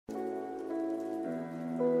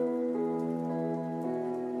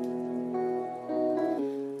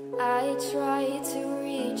try to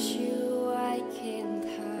reach you, I can't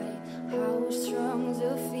hide how strong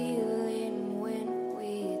the feeling when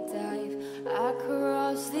we dive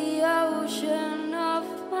across the ocean of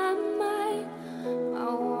my mind.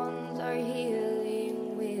 My wounds are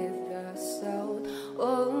healing with the soul.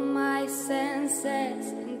 All my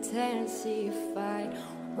senses intensified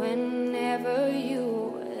whenever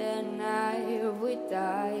you and I would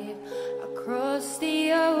dive across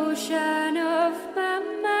the ocean of my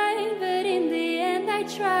mind. But in the end I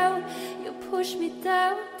drown. You push me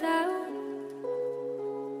down, down.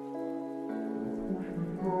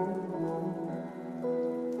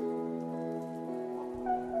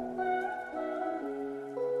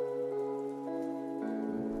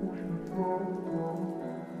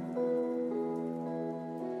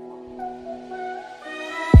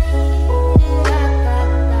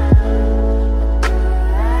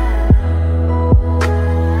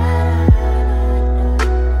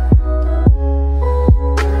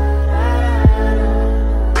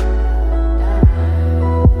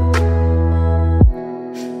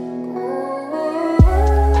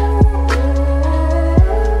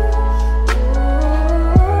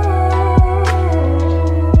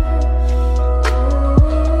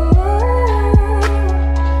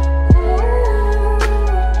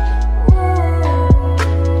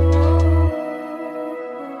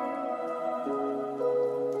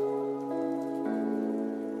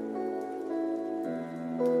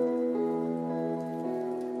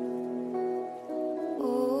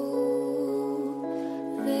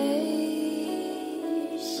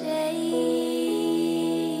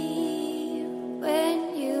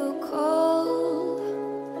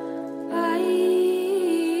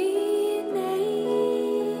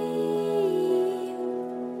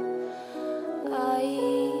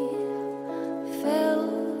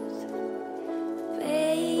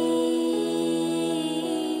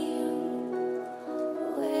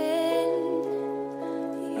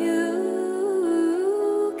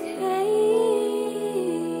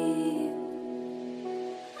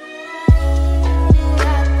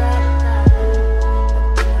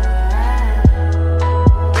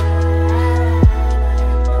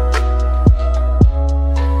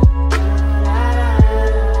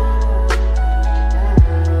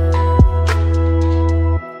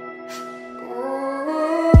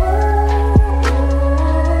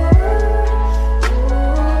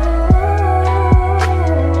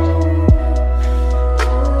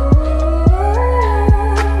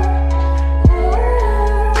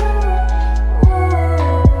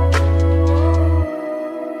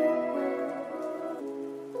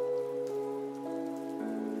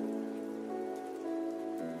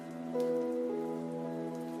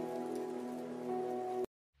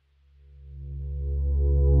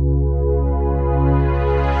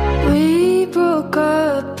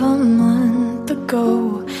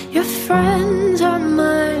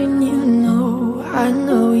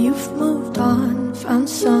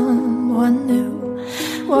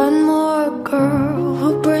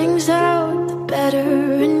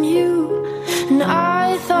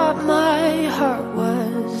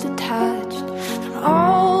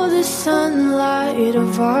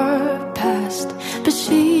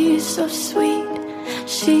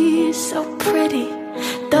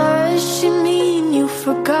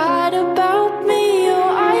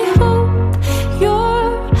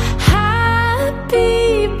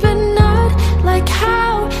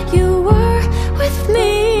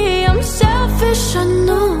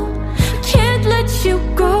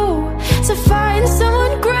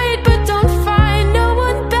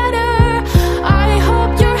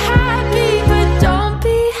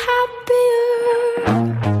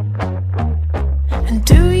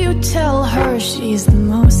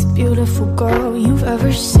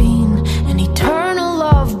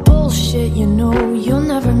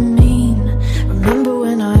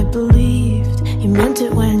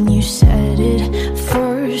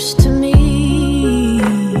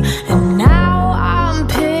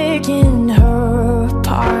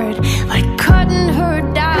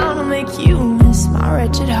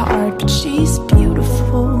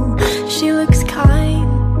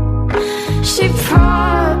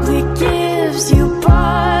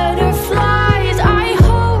 Butterflies, I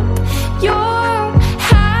hope you're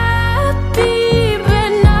happy.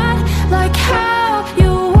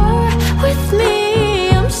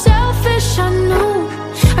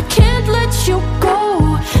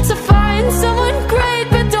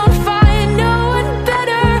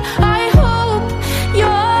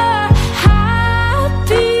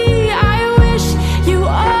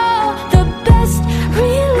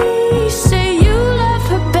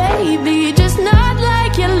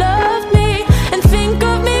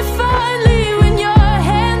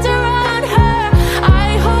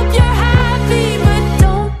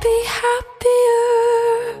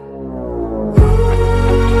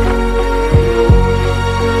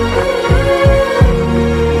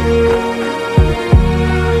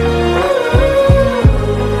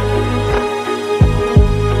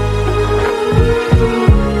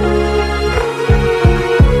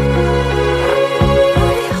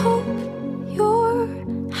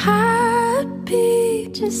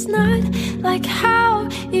 like how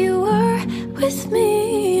you were with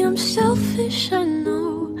me. I'm selfish, I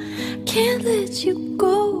know, can't let you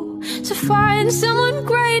go. So find someone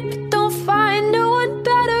great, but don't find no one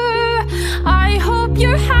better. I hope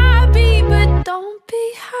you're happy, but don't be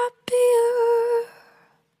happier.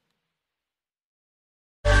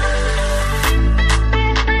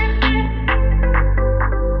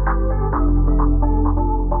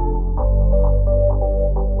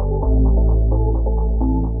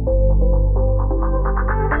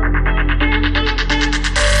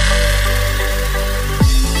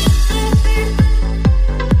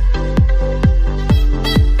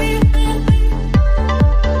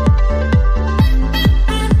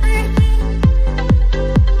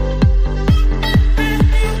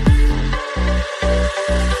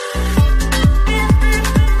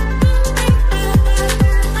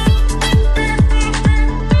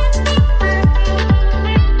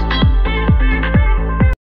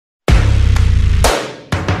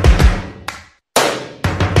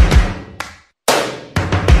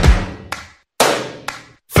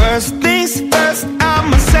 First things first,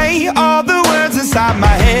 I'ma say all the words inside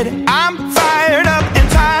my head. I'm fired up and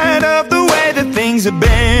tired of the way that things have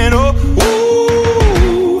been. Oh,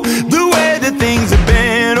 ooh, the way that things have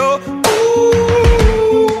been. Oh,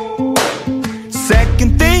 ooh.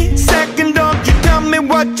 Second thing, second, don't you tell me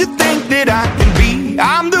what you think that I can be.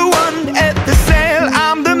 I'm the one at the sail,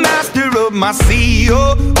 I'm the master of my sea.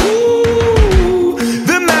 Oh, ooh,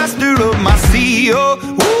 the master of my sea. Oh,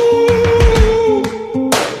 ooh.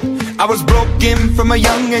 I was broken from a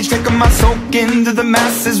young age, taking my soak into the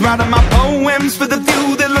masses, writing my poems for the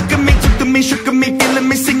few that look at me, took to me, shook at me, feeling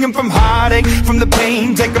me, singing from heartache, from the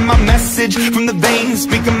pain, taking my message from the veins,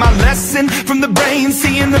 speaking my lesson from the brain,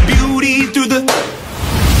 seeing the beauty through the...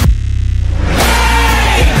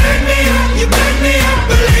 Hey, you make me up, you make me a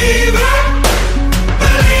believer,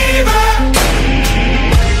 believer.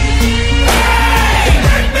 Hey, you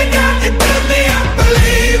make me up, you make me a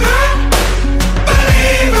believer.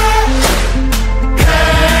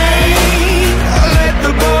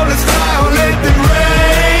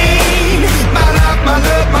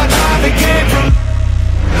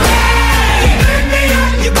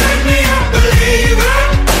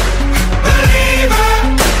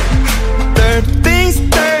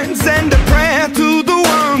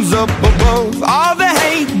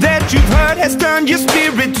 Has turned your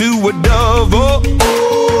spirit to a dove, oh,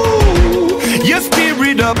 ooh, your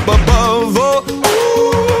spirit up above, oh,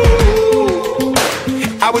 ooh.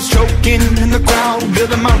 I was choking in the crowd,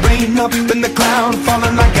 building my rain up in the cloud,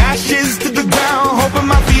 falling like ashes to the ground, hoping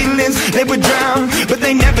my feelings, they would drown, but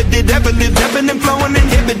they never did, ever lived, ebbing and flowing,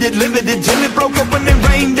 inhibited, limited, till it broke up when it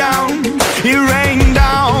rained down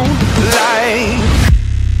like...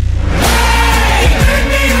 Hey,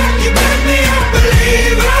 you make me a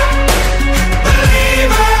believer.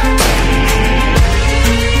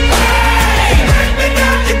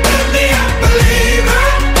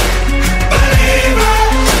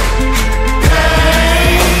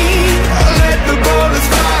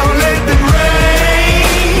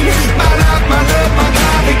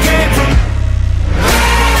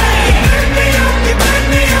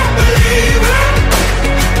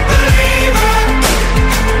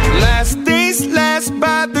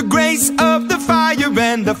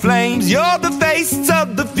 The flames, you're the face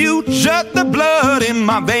of the future, the blood in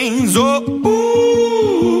my veins, oh,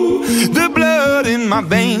 ooh, the blood in my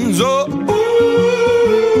veins, oh,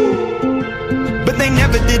 ooh. But they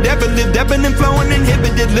never did, ever lived, ebbing and flowing,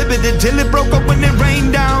 inhibited, limited, till it broke up when it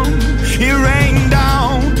rained down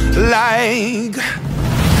like...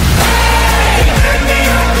 Hey,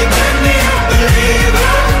 you make me a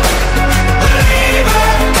believer, believer.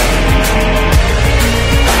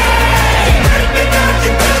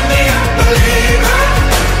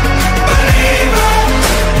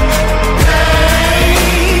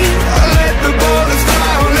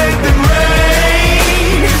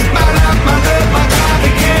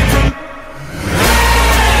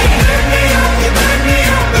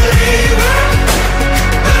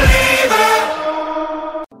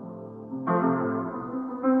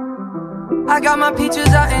 I got my peaches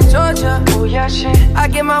out in Georgia. Oh yeah, shit. I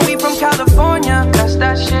get my weed from California. That's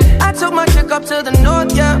that shit. I took my chick up to the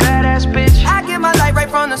north, yeah. Badass bitch. I get my light right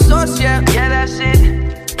from the source, yeah. Yeah, that's it.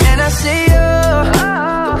 And I see you,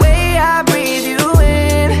 the way I breathe you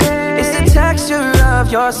in. It's the texture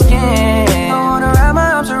of your skin. I wanna wrap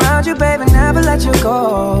my arms around you, baby, never let you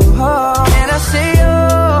go. And I see you,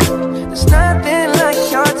 there's nothing like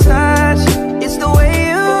your touch. It's the way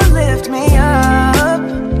you lift me up,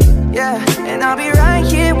 yeah. And I'll be right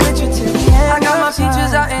here with you till the end. I got my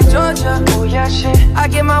peaches out in Georgia. Oh yeah, shit. I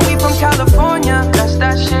get my weed from California, that's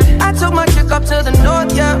that shit. I took my chick up to the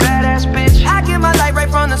north, yeah, badass bitch. I get my light right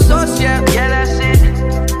from the source, yeah, yeah, that's it.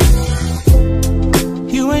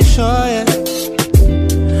 You ain't sure yet,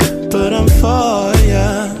 but I'm for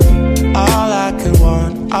ya. All I could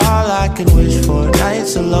want, all I could wish for.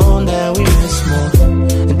 Nights alone that we miss more,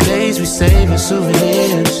 and days we save as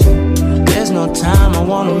souvenirs. There's no time, I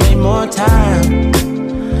wanna make more time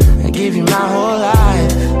and give you my whole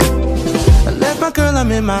life. I left my girl,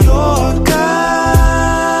 I'm in my Yorker.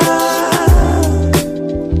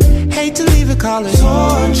 Hate to leave it, call it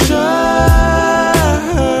torture.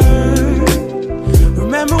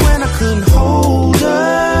 Remember when I couldn't hold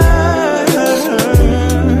her?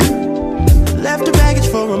 Left the baggage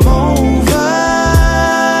for a mover.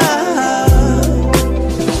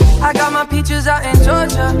 I got my peaches out in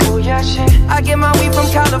Georgia, oh yeah, shit. I get my weed from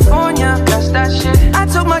California, that's that shit. I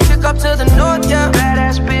took my chick up to the north, yeah,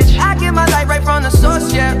 badass bitch. I get my light right from the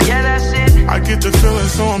source, yeah, yeah, that's it. I get the feeling,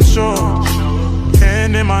 so I'm sure.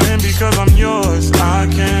 Hand in my hand because I'm yours. I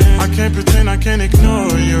can't pretend, I can't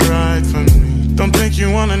ignore you right from me. Don't think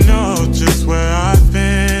you wanna know just where I've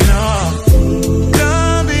been. Oh,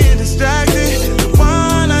 done being distracted. The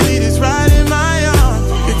one I need is right in my arms.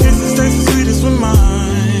 Your kisses taste the sweetest with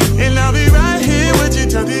mine, and I'll be right here with you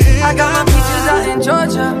till the end. I got my peaches out in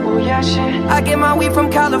Georgia, oh yeah, shit. I get my weed from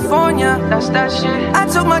California, that's that shit. I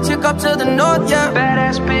took my chick up to the north, yeah,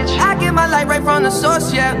 badass bitch. I get my light right from the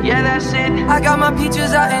source, yeah, yeah, that's it. I got my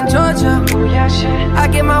peaches out in Georgia, oh yeah, shit. I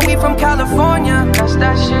get my weed from California, that's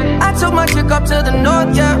that shit. I took my chick up to the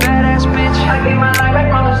north, yeah, badass bitch. I get my light right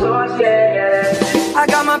from the source, yeah, yeah, that's it. I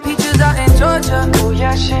got my peaches out in Georgia, oh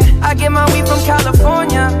yeah, shit. I get my weed from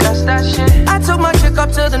California, that's that shit. I took my chick up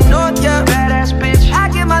to the north, yeah, badass bitch. I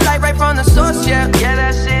get my light right from the source, yeah, yeah,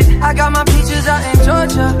 that's it. I got my peaches out in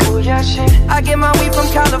Georgia, oh yeah, shit. I get my weed from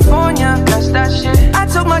California, that's that shit. I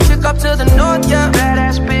took my chick up to the north, yeah,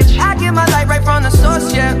 badass bitch. I get my light right from the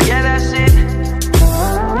source, yeah, yeah, that's it.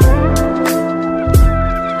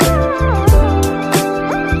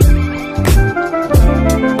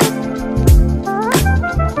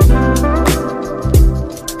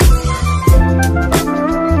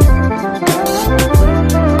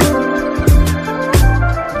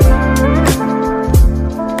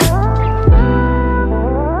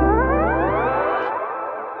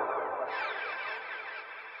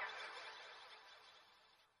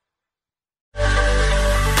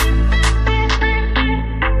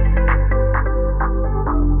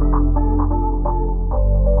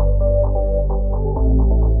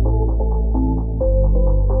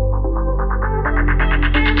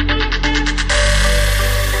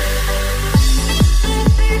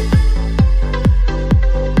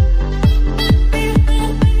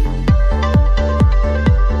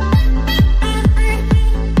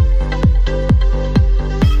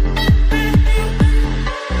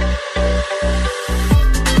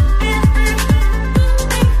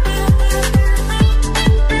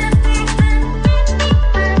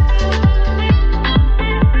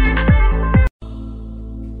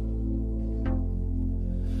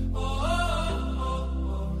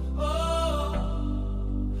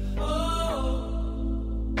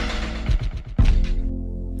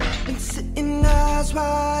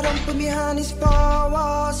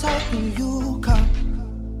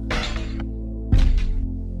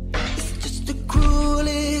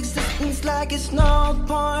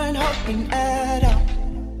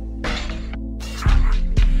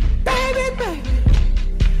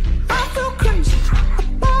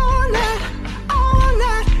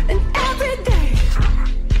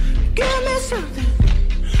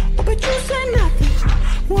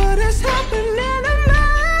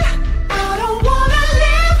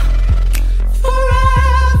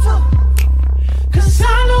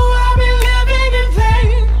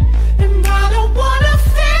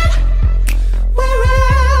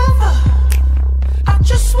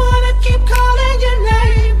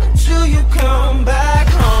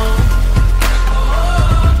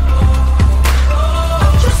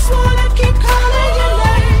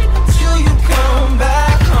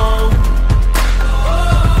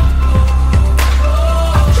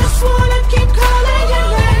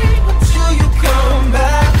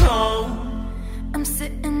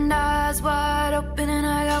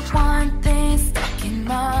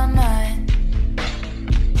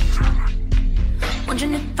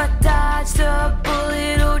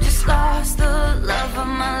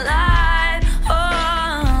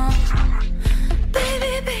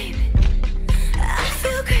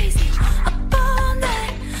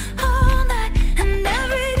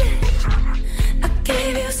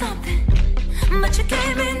 but you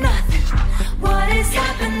gave me nothing. What is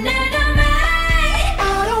happening to me?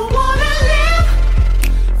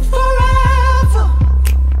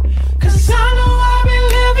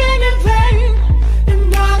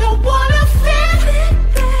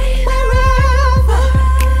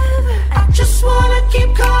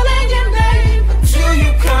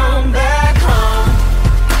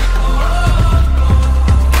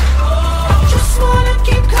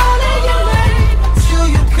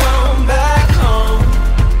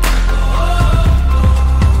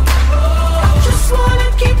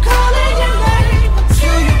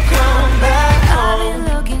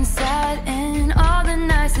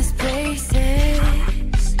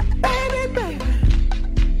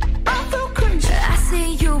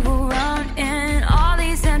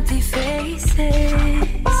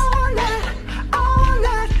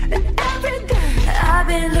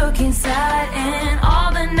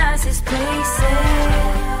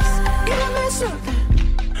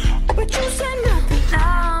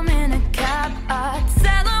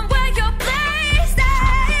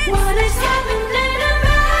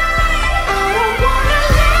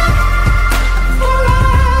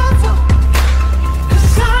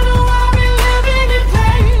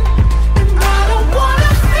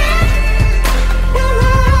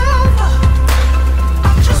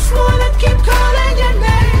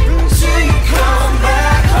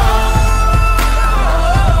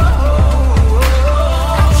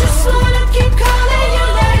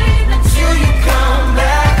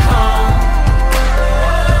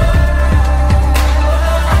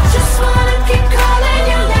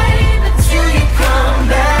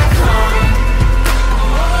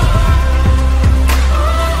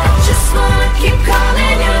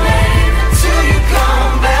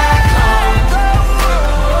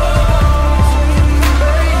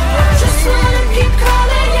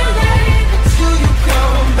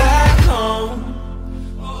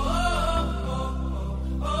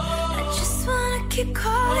 keep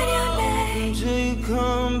calling your name till you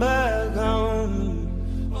come back home.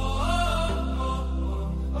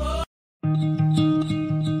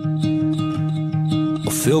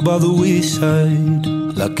 I fell by the wayside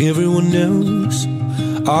like everyone else.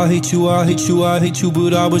 I hate you, I hate you, I hate you,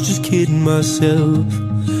 but I was just kidding myself.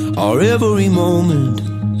 Our every moment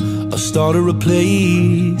I started a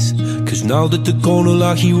place, 'cause now that they're gone, all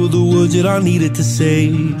I hear were the words that I needed to say.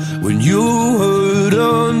 When you hurt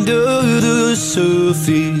under the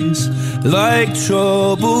surface, like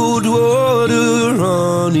troubled water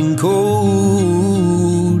running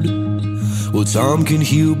cold. Well, time can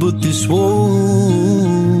heal, but this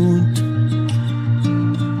won't.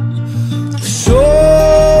 So,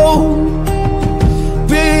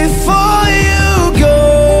 before you go,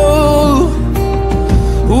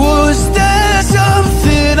 was there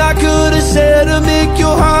something I could have said to make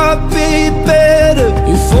your heart beat better?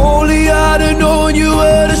 If only I'd have known you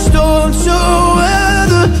were the storm to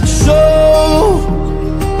weather. So,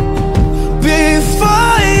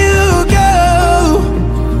 before you go,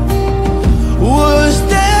 was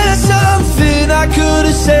there something I could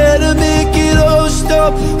have said to make it all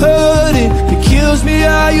stop hurting? It kills me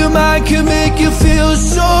how your mind can make you feel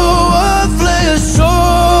so worthless. So,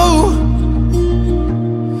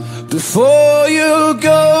 before you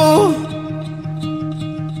go,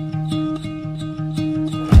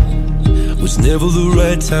 was never the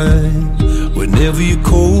right time, whenever you're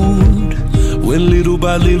cold. Went little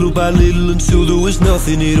by little by little until there was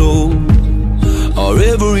nothing at all. Our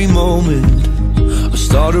every moment I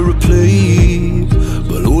started to play,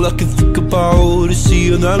 but all I can think about is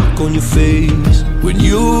seeing that look on your face. When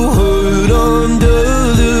you hurt under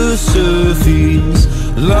the surface,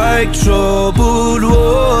 like troubled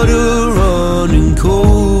water running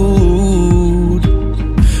cold.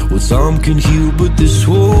 Well, time can heal, but this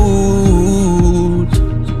won't.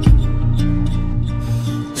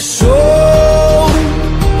 So,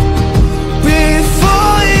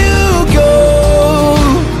 before you go,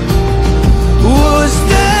 was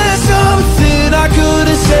there something I could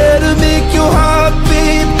have said to make your heart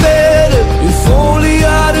beat better? If only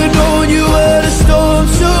I'd have known you were the storm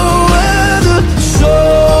to weather. So,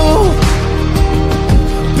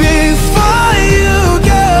 before you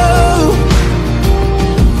go,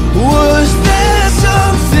 was there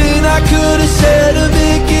something I could have said to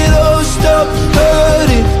make it all stop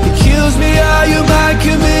hurting? It kills me how your mind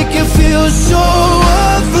can make you feel so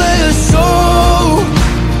worthless. So,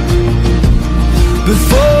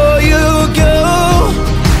 before you go,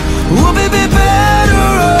 we'll be better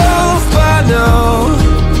off by now.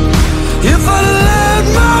 If I let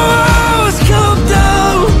my walls come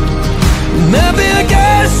down, maybe I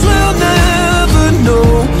guess we'll never know.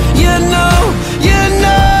 You know, you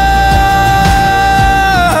know.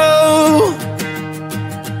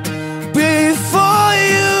 Before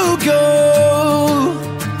you go,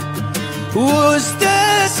 was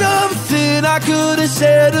there something I could have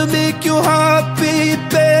said to make your heart beat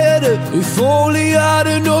better? If only I'd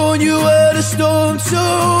have known you were the storm to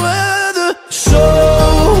weather. So,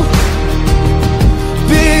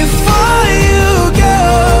 before you go,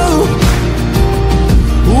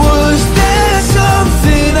 was there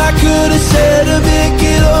something I could have said to make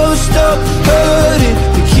it all stop hurting?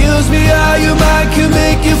 It kills me how your mind can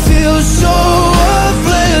make you feel so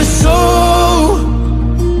worthless. So,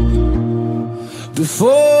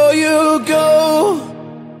 before you go.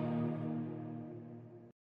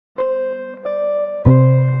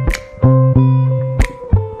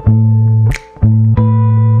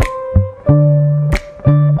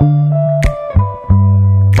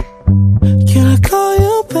 Can I call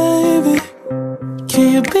you baby? Can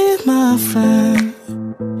you be my friend?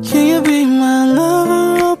 Can you be my lover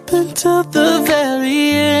up until the very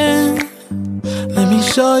end? Let me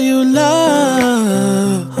show you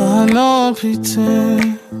love. Oh, no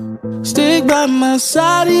pretend. Stick by my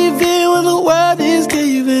side even when the world is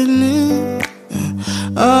giving in.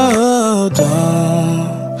 Oh,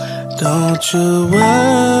 don't you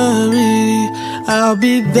worry, I'll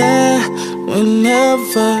be there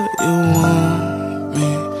whenever you want me.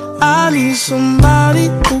 I need somebody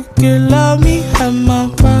who can love me at my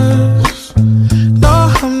worst. No,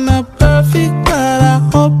 I'm not perfect, but I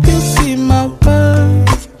hope you see my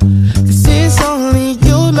worth. 'Cause it's only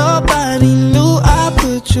you, nobody knew I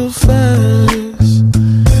put you first.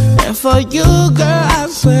 And for you, girl, I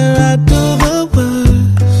swear I do the worst.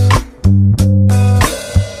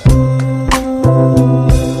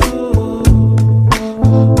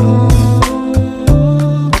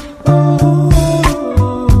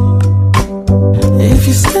 If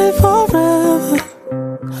you stay forever,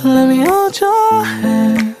 let me hold your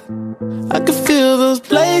hand. I can feel those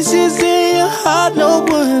places in your heart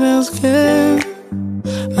skin.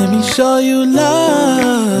 Let me show you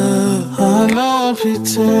love. I'll not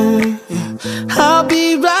pretend. I'll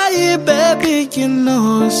be right here, baby. You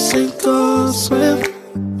know it's sink or swim.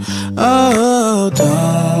 Oh,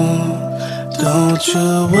 don't you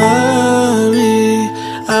worry.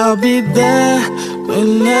 I'll be there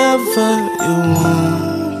whenever you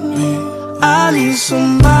want me. I need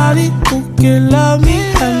somebody who can love me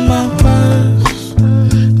at my worst.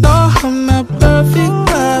 No, I'm not perfect,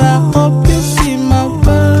 but I hope you see my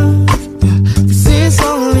worth. 'Cause it's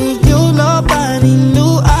only you, nobody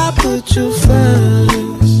knew I put you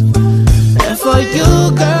first. And for you,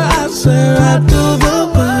 girl, I swear I do the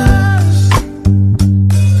worst.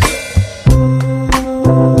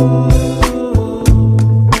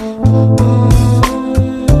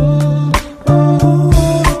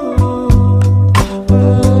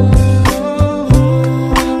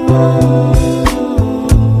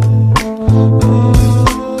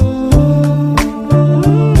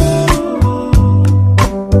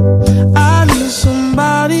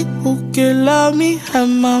 At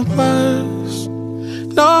my worst.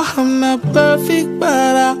 No, I'm not perfect,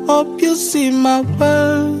 but I hope you see my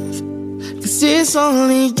worth. 'Cause it's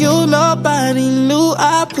only you, nobody knew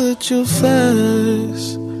I put you first.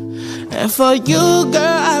 And for you,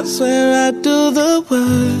 girl, I swear I do the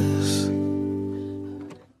worst.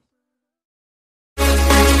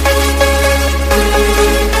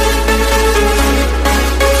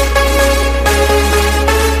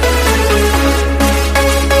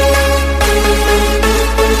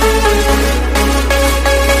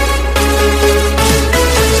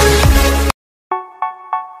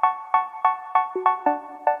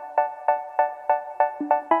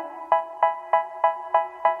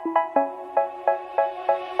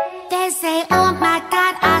 They say, oh my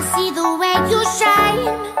God, I see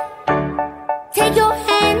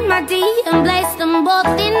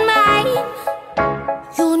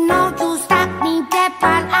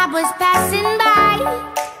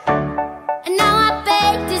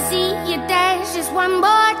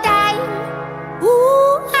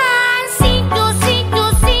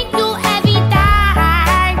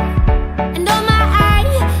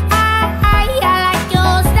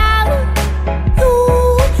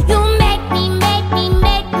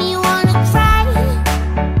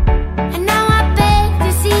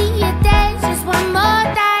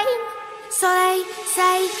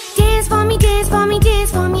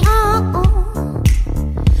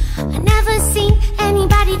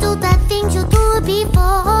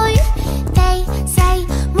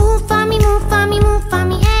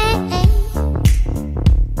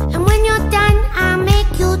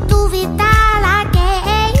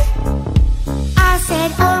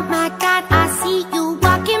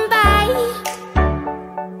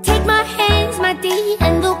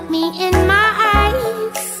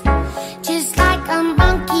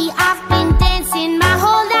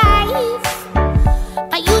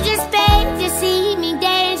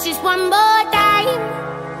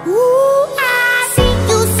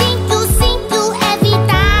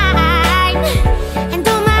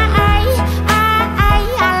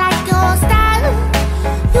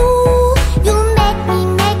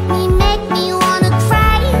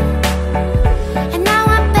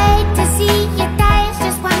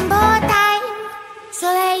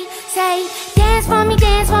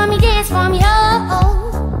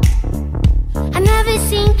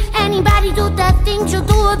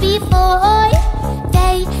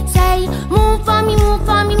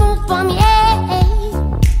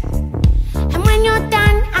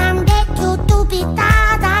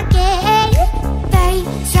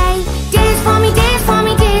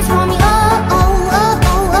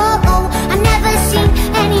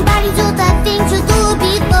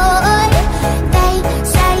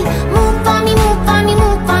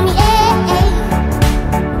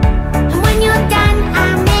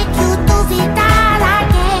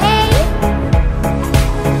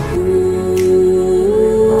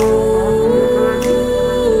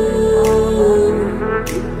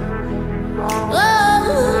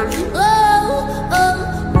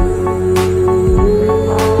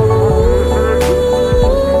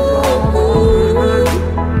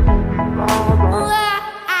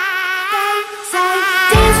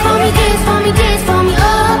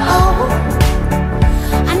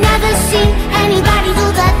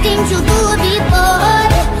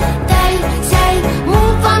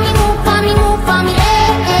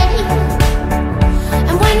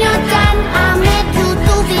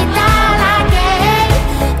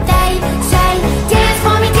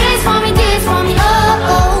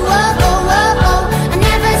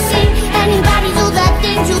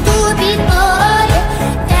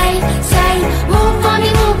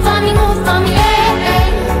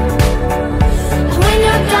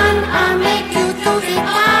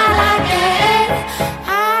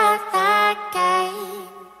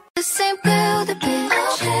build a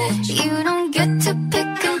bitch. You don't get to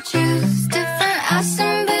pick and choose. Different ass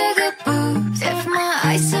and bigger boobs. If my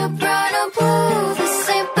eyes are brown or blue, this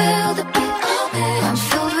ain't build a bitch. I'm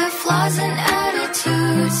filled with flaws and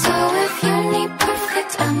attitudes. So if you need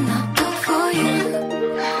perfect, I'm not built for you.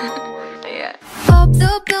 Bob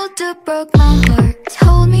the Builder broke my heart.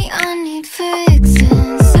 Told me I need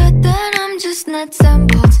fixing. Said that I'm just nuts and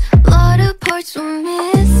bolts. A lot of parts were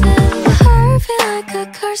missing. Hurt me like a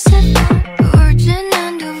corset. Virgin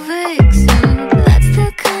and a vixen. That's the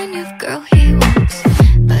kind of girl he wants,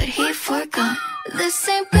 but he forgot. This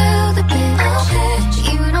ain't build a bitch.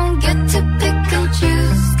 You don't get to pick and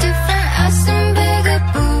choose. Different ass and bigger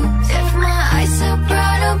boobs. If my eyes are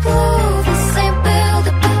brown or blue, this ain't build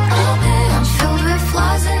a bitch. I'm filled with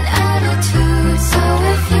flaws and attitudes. So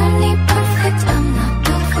if you need perfect, I'm not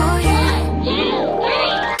built for you.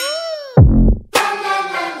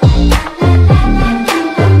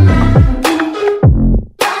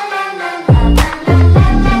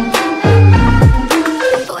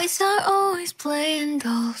 Boys are always playing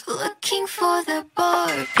dolls, looking for the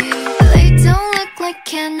Barbie. They don't look like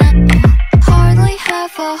Ken at all, hardly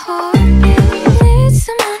have a heartbeat. Need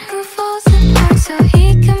someone who falls apart so he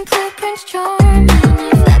can play Prince Charming.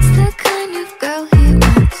 If that's the kind of girl he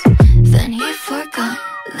wants, then he forgot.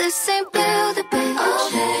 This ain't build a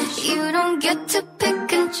bitch. You don't get to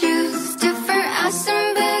pick and choose. Different ass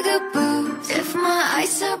and bigger boobs. If my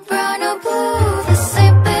eyes are brown or blue, this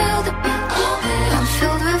ain't build a bitch. I'm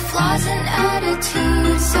filled with flaws and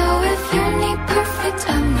attitudes. So if you need perfect,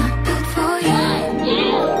 I'm not built for you.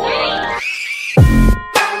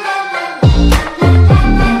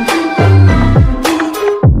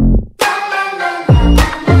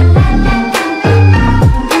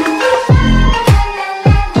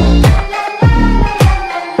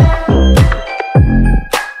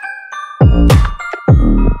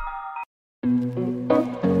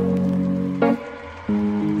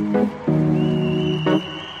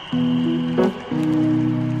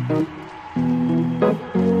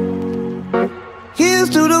 Here's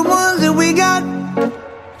to the ones that we got.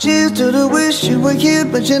 Cheers to the wish you were here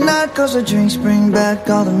but you're not. Cause the drinks bring back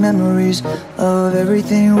all the memories of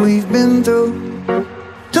everything we've been through.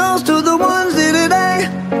 Toast to the ones here today.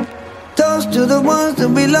 Toast to the ones that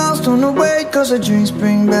we lost on the way. Cause the drinks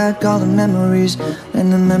bring back all the memories.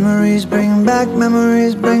 And the memories bring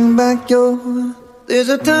back your. There's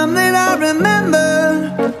a time that I remember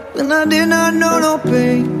when I did not know no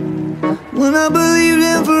pain, when I believed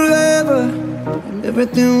in forever and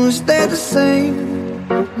everything would stay the same.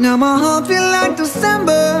 Now my heart feel like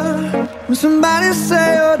December when somebody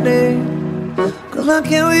say your name. Cause I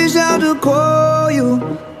can't reach out to call you,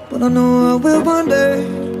 but I know I will one day.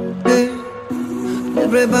 Hey.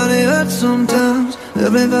 Everybody hurts sometimes,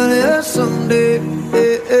 everybody hurts someday.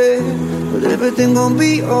 Hey, hey. But everything gon'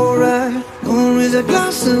 be alright. Gonna raise a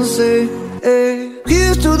glass and say, hey.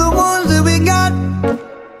 Here's to the ones that we got.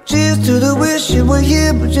 Cheers to the wish you were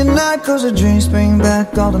here but you're not. Cause the drinks bring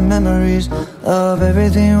back all the memories of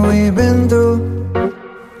everything we've been through.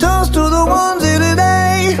 Toast to the ones here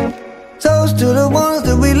today. Toast to the ones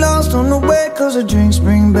that we lost on the way. Cause the drinks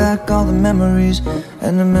bring back all the memories.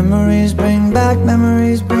 And the memories bring back your.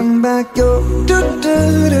 Memories bring back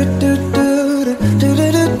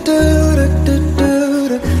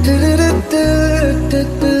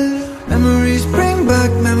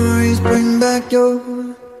your.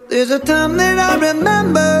 There's a time that I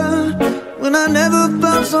remember when I never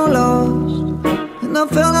felt so lost, and I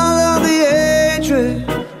felt all of the hatred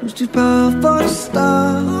was too powerful to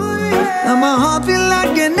stop. Now my heart feel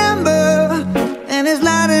like an ember and it's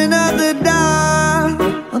lighting up the dark.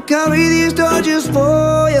 I'll carry these torches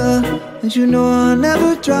for you, and you know I'll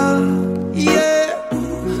never drop. Yeah.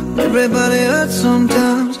 Everybody hurts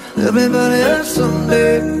sometimes, everybody hurts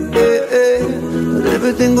someday. Yeah, yeah. But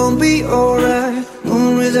everything gon' be alright.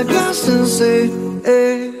 Gonna raise a glass and say,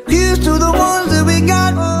 hey. Here's to the ones that we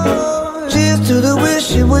got. Cheers to the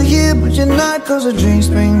wish you were here but you're not. Cause the drinks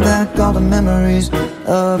bring back all the memories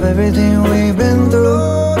of everything we've been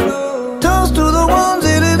through. Toast to the ones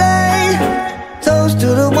here today. Toast to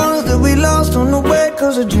the ones that we lost on the way.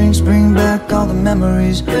 Cause the drinks bring back all the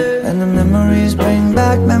memories. And the memories bring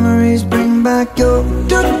back your. Memories bring back your.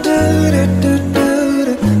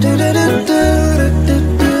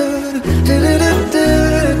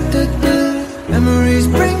 Memories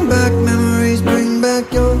bring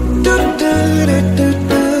back your.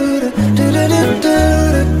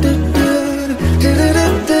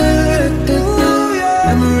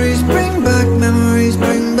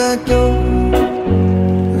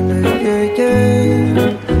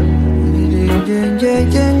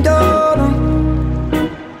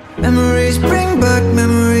 Memories bring back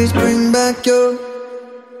memories, bring back your.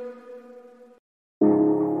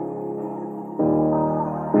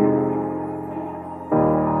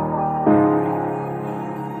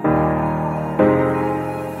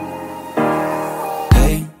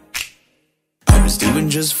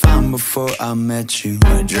 Just fine before I met you.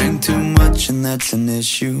 I drink too much and that's an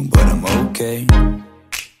issue, but I'm okay.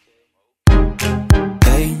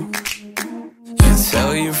 Hey, you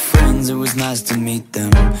tell your friends it was nice to meet them,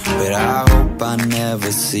 but I hope I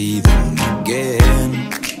never see them again.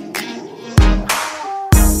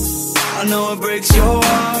 I know it breaks your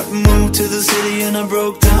heart. Moved to the city in a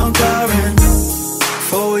broke down car and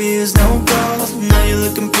 4 years no calls. Now you're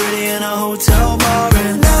looking pretty in a hotel bar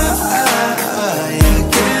and I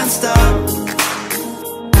can't stop.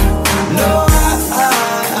 No, I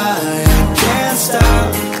can't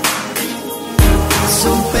stop.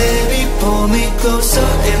 So baby, pull me closer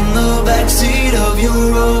in the backseat of your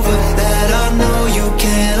Rover that I know you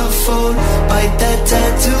can't afford. Bite that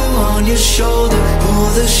tattoo on your shoulder. Pull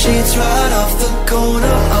the sheets right off the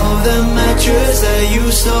corner of the mattress that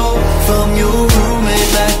you stole from your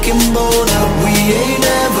roommate back in Boulder. We ain't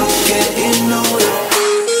ever getting older.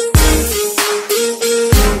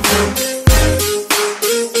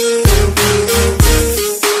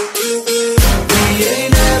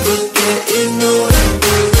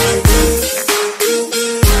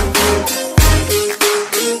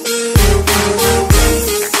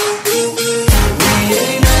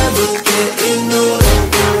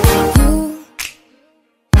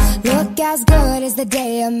 As good as the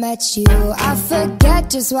day I met you. I forget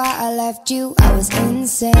just why I left you. I was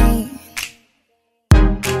insane.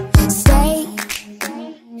 Stay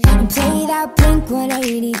and play that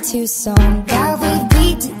Blink-182 song that we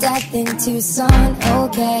beat to death in Tucson.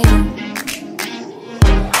 Okay,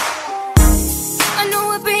 I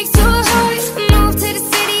know it breaks your heart. Moved to the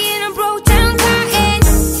city in a broke down car and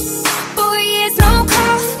 4 years no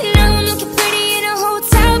call. Now I'm looking pretty in a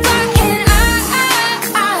hotel bar and I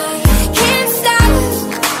can't stop.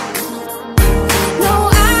 No,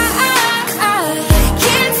 I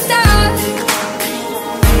can't stop.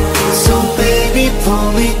 So baby, pull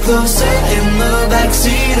me closer in the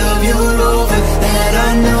backseat of your Rover that I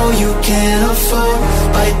know you can't afford.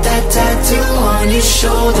 Bite that tattoo on your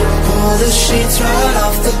shoulder. Pull the sheets right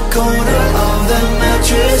off the corner of the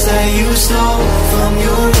mattress that you stole from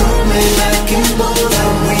your roommate back in Boulder.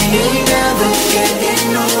 We ain't never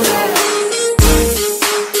getting older.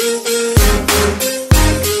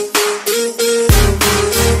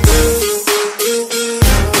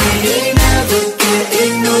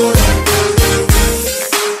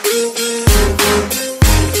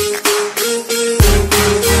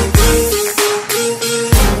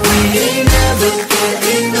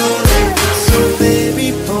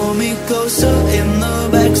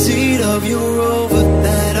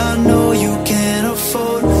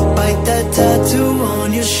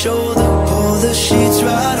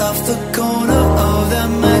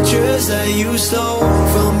 That you stole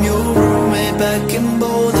from your roommate back in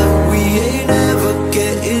Boulder. We ain't ever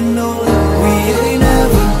getting older. We ain't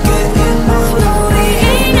ever getting older. We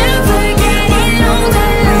ain't ever getting older.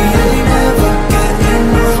 We ain't ever getting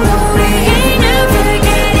older. We ain't ever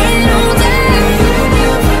getting older. We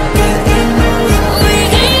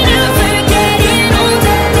ain't ever getting older.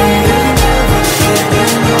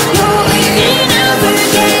 We ain't ever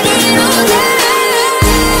getting older.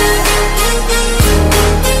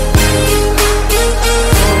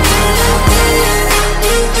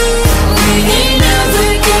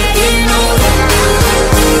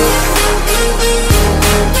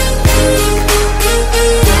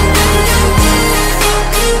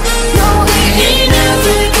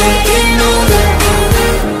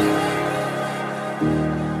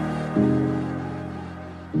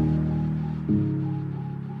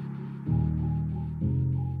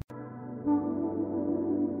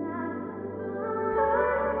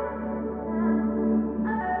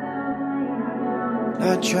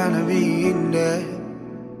 Not tryna be in there,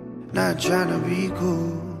 not tryna be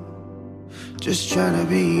cool, just tryna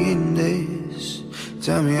be in this.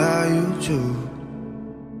 Tell me how you do.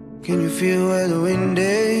 Can you feel where the wind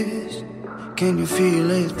is? Can you feel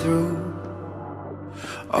it through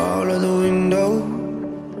all of the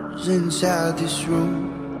windows inside this room?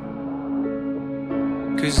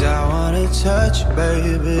 'Cause I wanna touch you,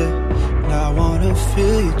 baby, and I wanna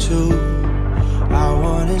feel you too. I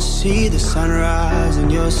wanna see the sunrise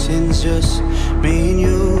and your sins, just me and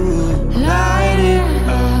you. Light it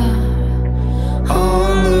up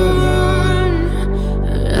on the run.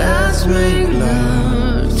 Let's make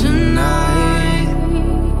love tonight.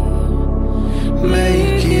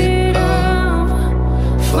 Make it up,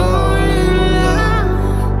 fall in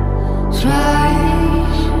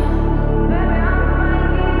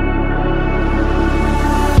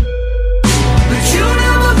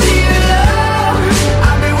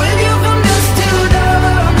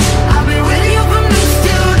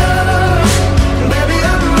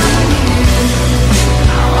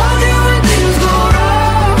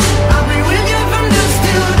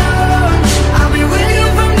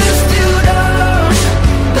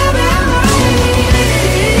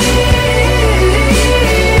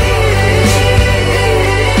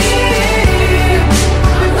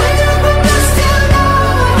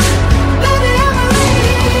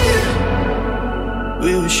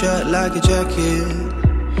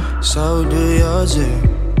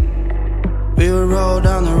We would roll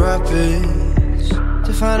down the rapids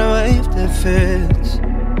to find a wave that fits.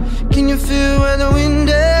 Can you feel where the wind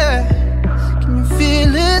is? Can you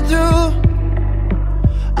feel it through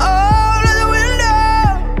all of the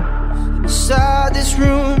windows inside this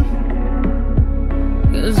room?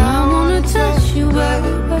 'Cause I wanna touch you,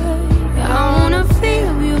 baby. I wanna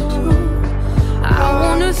feel you too. I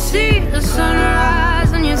wanna see the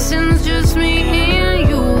sunrise and your sins, just me and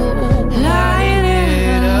you. Light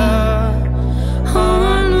it up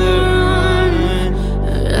on the run.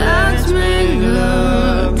 Let's make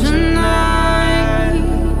love tonight.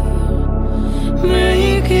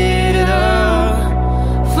 Make it up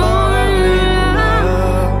for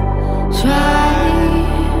love. Try.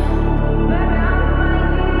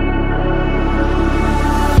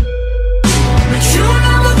 But you'll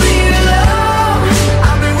never be alone.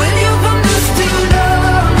 I've been with you from dusk till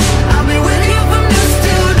dawn. I've been with you from dusk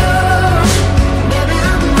till dawn. Baby,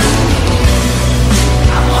 I'm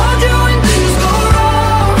hold you when things go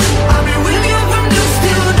wrong. I've been with you from dusk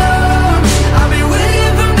till dawn. I've been with you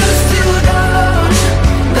from dusk till dawn.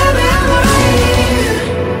 Baby, I'm right.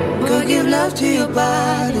 Go give love to your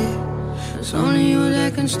body. It's only you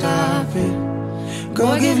that can stop it. Go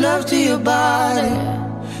give love to your body.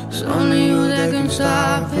 It's only you that can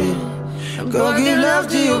stop it. Go give love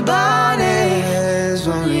to your body. It's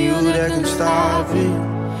only you that can stop it.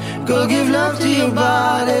 Go give love to your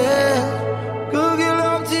body. Go give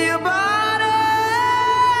love to your body.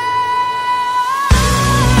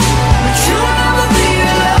 But you'll never be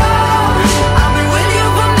alone. I've been with you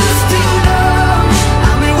from dusk till dawn.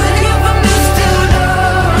 I've been with you from dusk till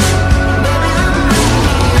dawn. Baby,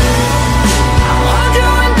 I hold you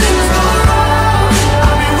when things go wrong.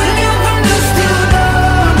 I've been with you from dusk till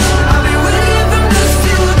dawn. I've been with you from dusk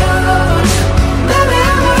till dawn. Baby,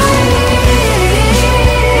 I'm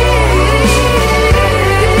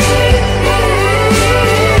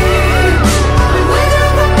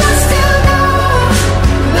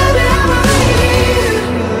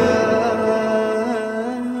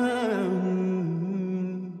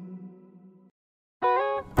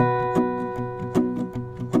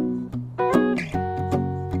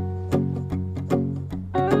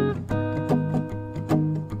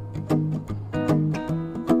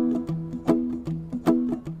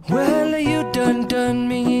Well, you done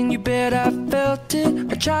me and you bet I felt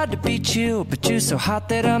it. I tried to beat you, but you're so hot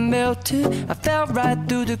that I melted. I fell right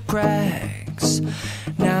through the cracks.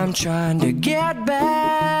 Now I'm trying to get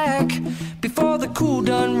back. Before the cool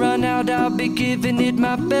done run out, I'll be giving it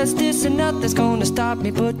my bestest. And nothing's gonna stop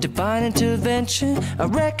me but divine intervention. I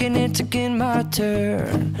reckon it's again my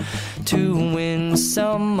turn to win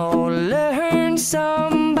some or learn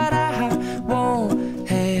some. But I won't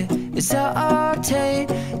hesitate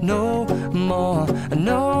no more,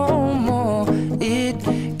 no more. It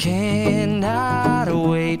cannot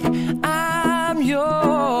wait. I'm yours.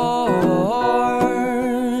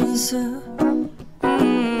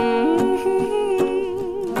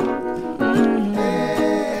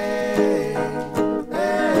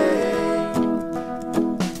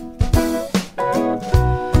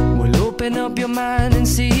 Well, open up your mind and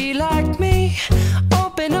see like me.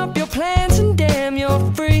 Open up your plans and damn, you're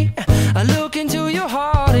free. I look into your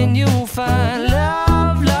heart and you'll find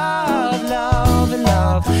love, love, love, and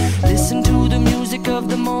love. Listen to the music of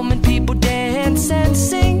the moment, people dance and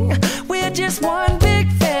sing. We're just one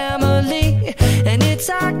big family, and it's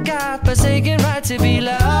our God-forsaken right to be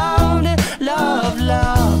loved, love,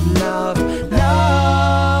 love, love,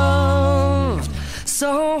 loved.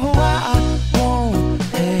 So I won't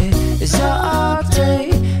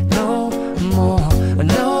hesitate no more,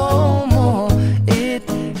 no more. It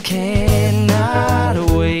cannot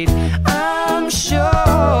wait. I'm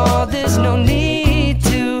sure there's no need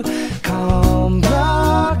to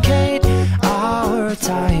complicate. Our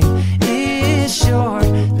time is short.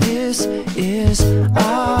 This is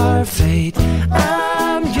our fate.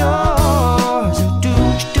 I'm yours. Do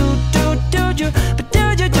you? But do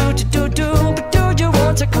you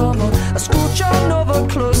want to come on? I scooch on over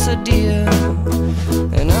closer, dear,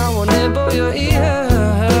 and I will nibble your ear.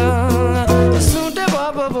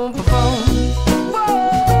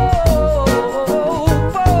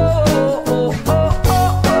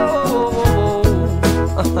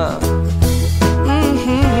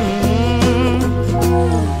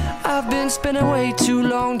 I've been spending way too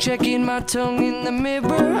long checking my tongue in the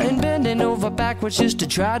mirror and bending over backwards just to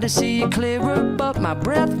try to see it clearer. But my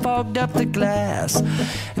breath fogged up the glass,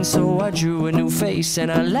 and so I drew a new face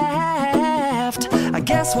and I laughed. left. I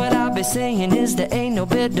guess what I'll be saying is there ain't no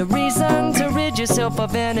better reason to rid yourself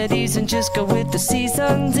of vanities and just go with the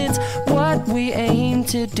seasons. It's what we aim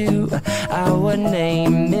to do. Our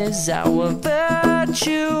name is our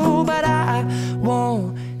virtue, but I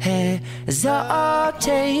won't hesitate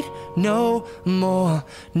no more,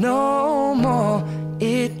 no more.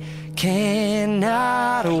 It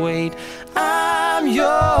cannot wait. I'm yours.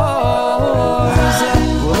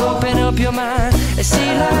 Open up your mind and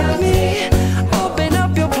see like me. Open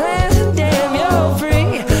up your plans and damn, you're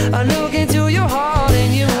free. I look into your heart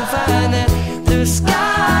and you'll find that the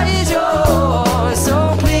sky is yours.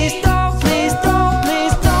 So please don't, please don't,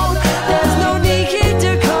 please don't. There's no need here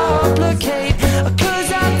to complicate,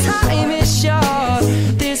 'cause our time is short.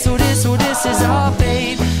 This is our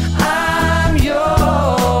fate. I'm yours.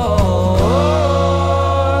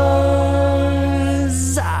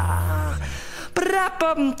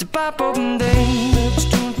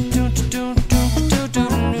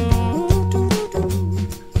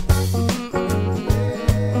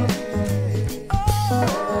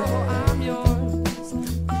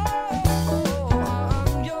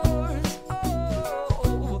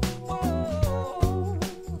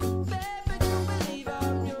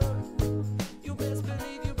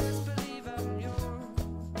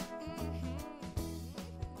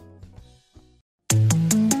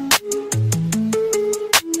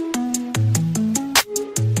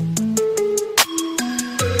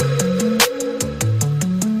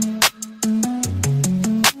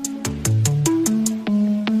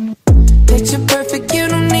 Picture perfect, you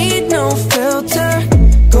don't need no filter.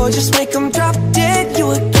 Gorgeous, make them drop dead,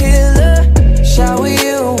 you a killer. Shower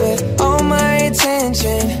you with all my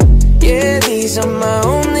attention. Yeah, these are my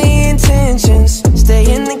only intentions. Stay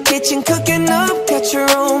in the kitchen cooking up, cut your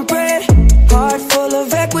own bread. Heart full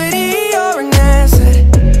of equity, you're an asset.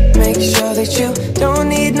 Make sure that you don't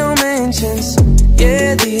need no mentions.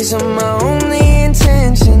 Yeah, these are my only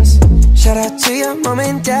intentions. Shout out to your mom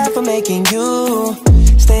and dad for making you.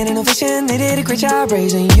 Standing ovation, they did a great job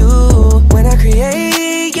raising you. When I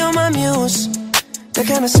create, you're my muse. The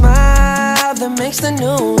kind of smile that makes the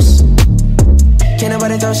news. Can't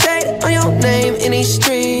nobody throw shade on your name in these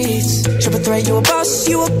streets. Triple threat, you a boss,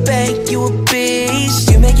 you a bank, you a beast.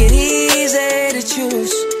 You make it easy to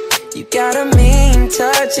choose. You got a mean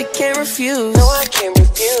touch, I can't refuse. No, I can't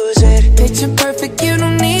refuse it. Picture perfect, you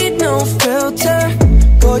don't need no filter.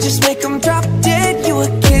 Gorgeous, make them drop dead, you a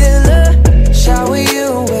killer. Shower you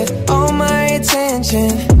with all my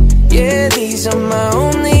attention. Yeah, these are my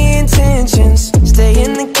only intentions. Stay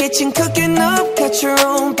in the kitchen cooking up, cut your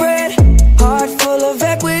own bread. Heart full of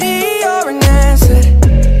equity, you're an asset.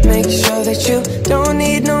 Make sure that you don't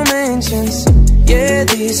need no mentions. Yeah,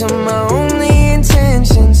 these are my only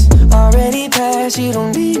intentions. Already passed, you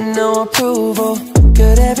don't need no approval.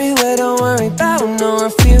 Good everywhere, don't worry about no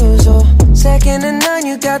refusal. Second to none,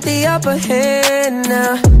 you got the upper hand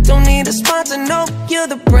now. Don't need a sponsor, no, you're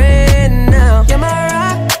the brand now. You're my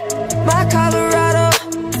rock, my Colorado.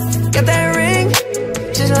 Got that ring,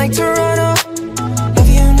 just like Toronto. Love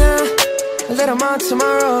you now, a little more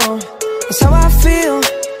tomorrow. That's how I feel,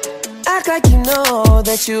 act like you know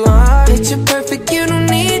that you are. Picture perfect, you don't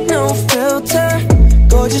need no filter.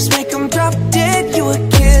 Gorgeous, make them drop dead, you a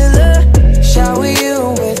killer. Shower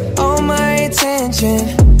you with all my attention.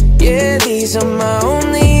 Yeah, these are my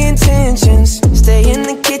only intentions. Stay in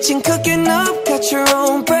the kitchen cooking up, cut your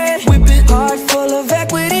own bread. Heart full of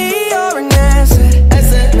equity, you're an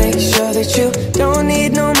asset. Make sure that you don't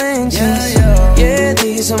need no mentions. Yeah,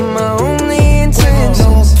 these are my only intentions.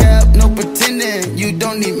 No cap, no pretending, you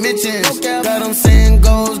don't need mentions. Got them saying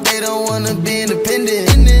goals, they don't wanna be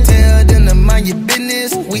independent. Tell them to mind your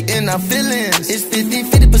business, we in our feelings. It's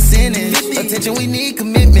 50% attention, we need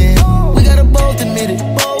commitment. We gotta both admit it.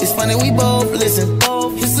 It's funny we both listen.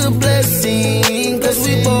 It's a blessing, cause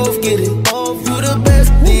we both get it. You the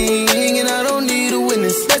best thing, and I don't need a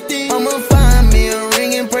witness. I'ma find me a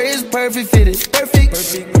ring and pray it's perfect fitted. Perfect.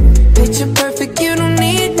 Picture perfect, you don't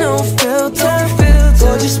need no filter.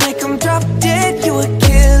 Gorgeous, make them drop dead, you a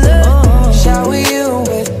killer. Shower you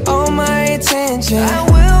with all my attention. I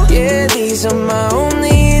will. Yeah, these are my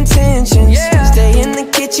only intentions. Stay in the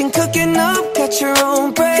kitchen cooking up, cut your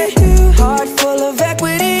own bread. Heart full of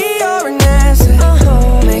equity, you're an asset.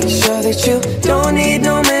 Make sure that you don't need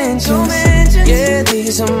no mentions. Yeah,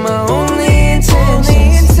 these are my only intentions.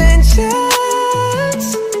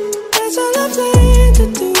 That's all I plan to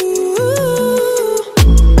do.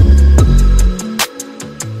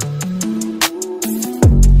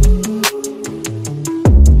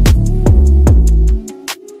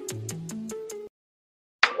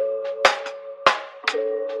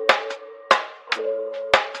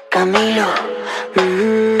 Camilo,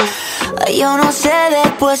 Yo no sé de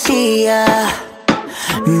poesía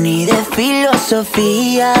ni de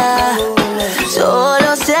filosofía,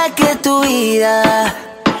 solo sé que tu vida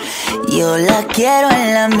yo la quiero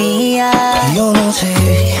en la mía. Yo no sé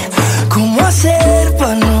cómo hacer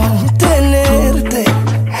para no tenerte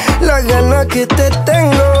la gana que te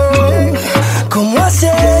tengo. Cómo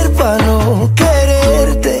hacer para no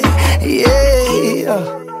quererte, yeah.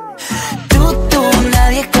 Tú,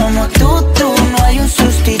 nadie como tú. No hay un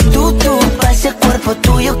sustituto para ese cuerpo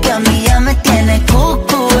tuyo que a mí ya me tiene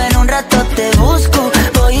cucu. En un rato te busco,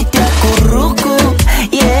 voy y te acurruco,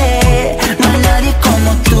 yeah. No hay nadie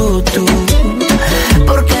como tú.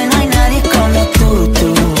 Porque no hay nadie como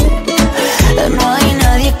tú. No hay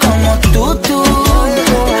nadie como tú.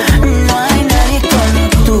 No hay nadie como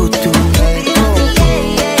tú.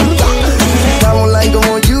 Estamos online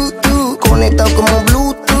como YouTube, conectados como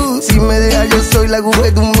Bluetooth. Si me dejas yo soy la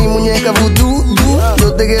Google, tú mi muñeca vudú.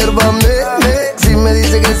 Yo te quiero pa' me. Si me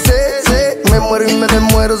dice que sé, me muero y me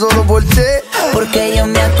desmuero solo por ti. Porque yo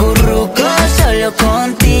me acurruco solo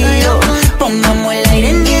contigo. Pongamos el aire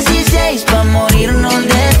en 16 pa' morirnos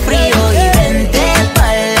de frío. Y vente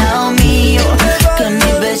pa'l lado mío, que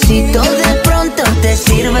mis besitos de pronto te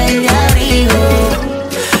sirven de abrigo.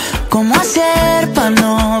 ¿Cómo hacer pa'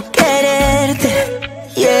 no quererte?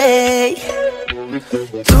 Yeah.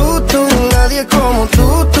 Tú, nadie como tú.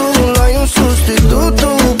 No hay un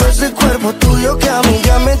sustituto para ese cuerpo tuyo que a mí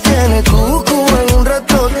ya me tiene cucu. En un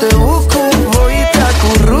rato te busco, voy y te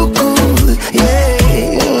acurruco, yeah.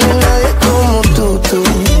 No hay nadie como tú.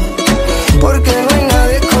 Porque no hay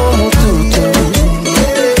nadie como tú, yeah.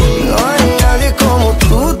 No hay nadie como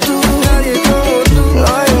tú. No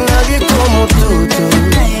hay nadie como tú,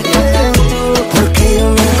 porque yo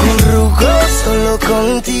me acurruco solo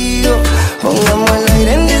contigo. Pongamos el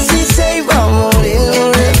aire en 16, vamos a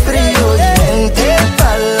morirnos de frío. Y vente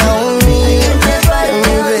pa'l lado mío, que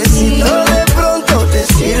mis besitos de pronto te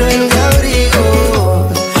sirven de abrigo.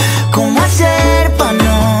 ¿Cómo hacer pa'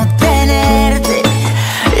 no tenerte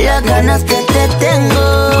las ganas que te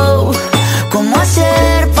tengo? ¿Cómo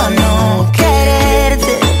hacer pa' no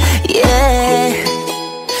quererte? Yeah.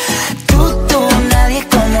 Tú, nadie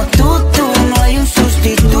como tú. No hay un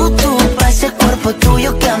sustituto para ese cuerpo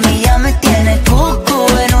tuyo que a mí ya me tiene cucu.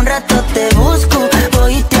 En un rato te busco,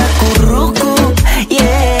 voy y te acurruco,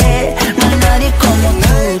 yeah. No hay nadie como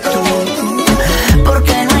tú.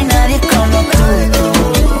 Porque no hay nadie como tú.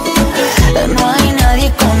 No hay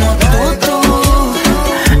nadie como tú.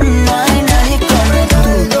 No hay nadie como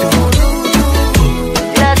tú.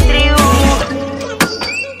 La tribu.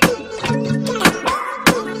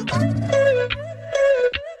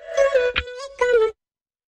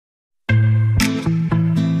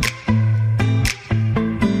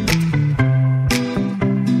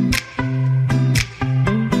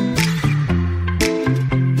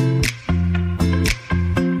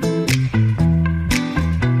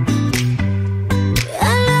 I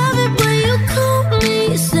love it when you call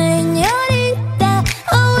me señorita.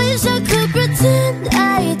 I wish I could pretend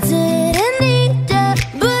I didn't need ya,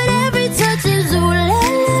 but every touch is ooh la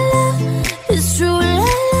la la. It's true la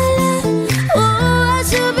la la. Oh, I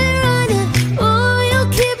should be running. Oh, you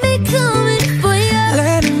keep me coming for ya.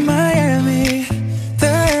 Land in Miami, the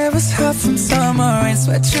air was hot from summer rain,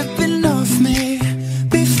 sweat dripping off me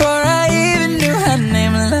before I even knew her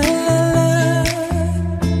name. La la la,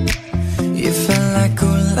 you felt like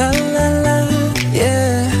ooh la la la,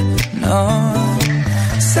 yeah. No,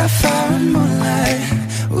 sapphire and moonlight,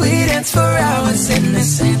 we danced for hours in the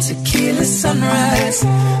same tequila sunrise.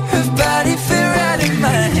 Her body fit right in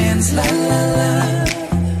my hands. La la la,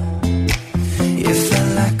 you felt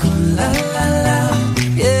like ooh la la la,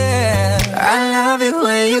 yeah. I love it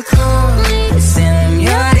when you call me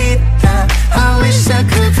señorita. I wish I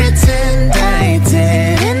could pretend I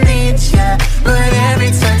didn't need ya, but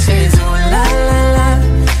every touch is ooh la la la.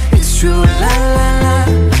 It's true la la la.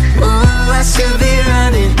 Ooh, I should be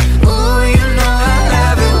running. Ooh, you know I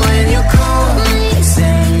love it when you call me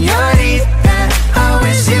señorita. I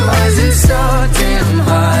wish it wasn't so damn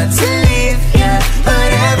hard to leave, yeah.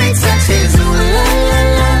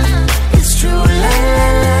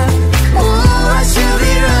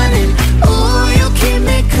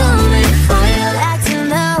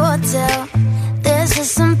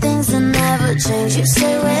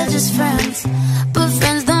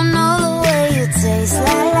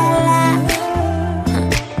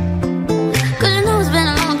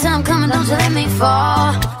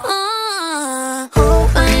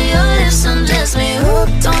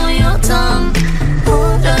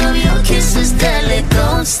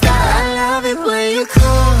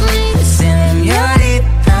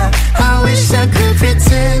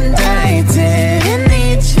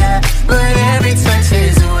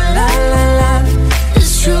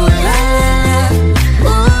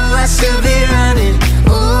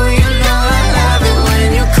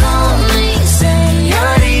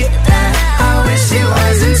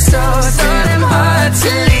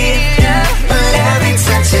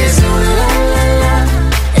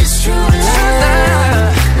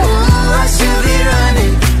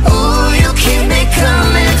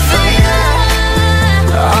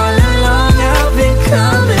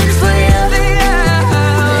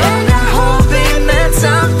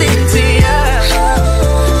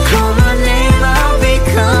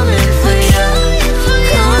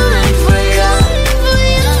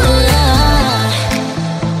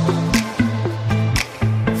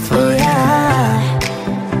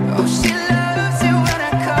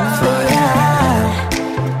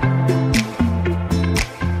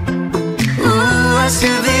 to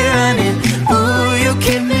be running. Ooh, you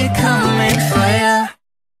keep me coming for ya.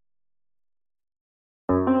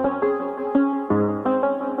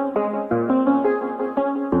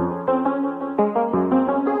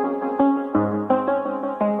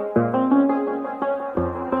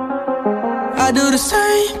 I do the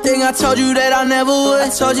same thing I told you that I never would. I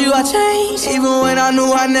told you I changed, even when I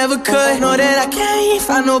knew I never could. Know that I can't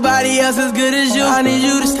find nobody else as good as you. I need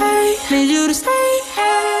you to stay, need you to stay.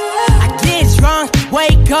 I get drunk,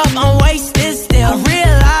 wake up, I'm wasted still. I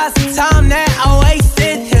realize the time that I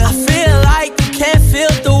wasted here. I feel like you can't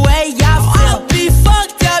feel the way I feel. I'll be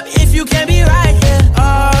fucked up if you can't be right here.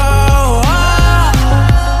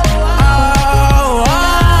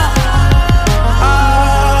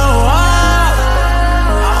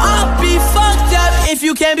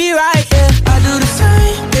 You can't be right, yeah. I do the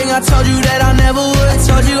same thing I told you that I never would. I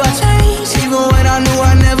told you I changed, even when I knew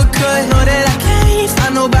I never could. Know that I can't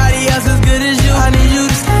find nobody else as good as you. I need you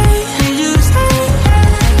to stay, need you to stay.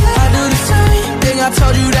 I do the same thing I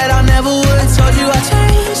told you that I never would. I told you I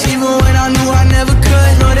changed, even when I knew I never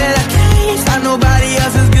could. Know that I can't find nobody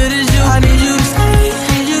else as good as you. I need you to stay,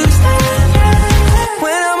 need you to stay.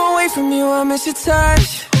 When I'm away from you, I miss your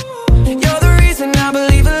touch. You're the reason I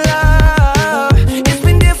believe in love.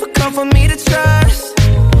 For me to trust,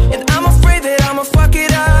 and I'm afraid that I'ma fuck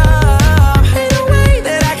it up. Ain't no way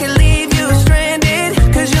that I can leave you stranded,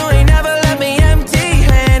 cause you ain't never left me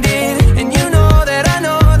empty-handed. And you know that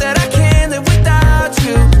I can't live without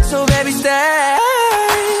you. So baby, stay.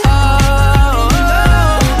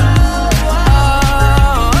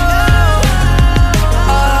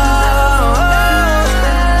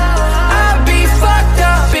 I'll be fucked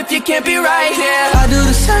up if you can't be right here. I do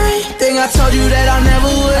the same thing I told you that I never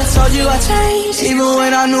would. I told you I changed, even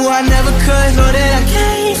when I knew I never could. Know that I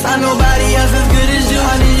can't find nobody else as good as you.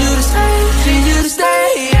 I need you to stay, need you to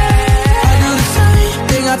stay, yeah. I do the same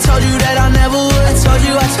thing I told you that I never would. I told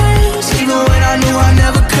you I changed, even when I knew I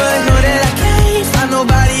never could. Know that I can't find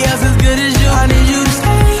nobody else as good as you. I need you to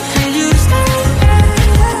stay, need you to stay.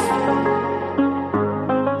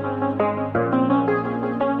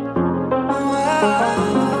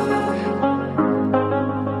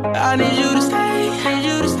 I need you to stay, need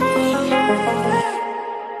you to stay.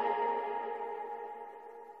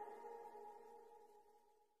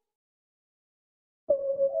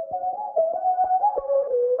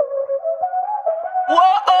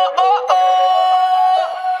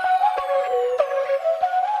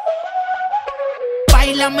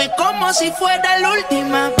 Báilame como si fuera la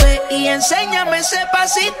última vez y enséñame ese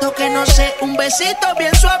pasito que no sé, un besito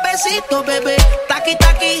bien suavecito, bebé. Taqui,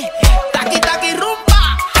 taqui, taqui, taqui, rumba.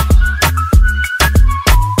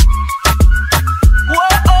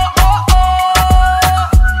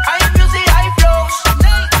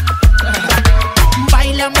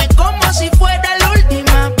 Báilame como si fuera la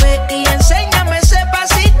última vez y enséñame ese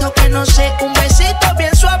pasito que no sé, un besito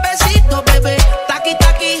bien suavecito, bebé. Taqui,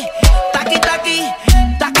 taqui, taqui, taqui,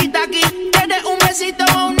 taqui, taqui. Tienes un besito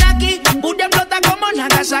o un aquí, Buria explota como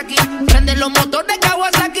Nagasaki. Prende los motores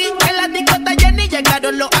Kawasaki, en la discota Jenny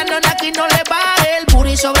llegaron los Anunnaki. No le baje, el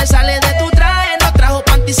booty sobresale de tu traje. No trajo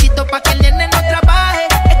panticito pa' que el nene no trabaje.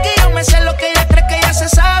 Es que yo me sé lo que ella cree que ya se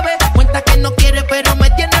sabe. Cuenta que no quiere pero me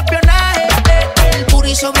tiene espionaje. El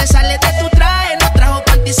booty sobresale de tu traje. No trajo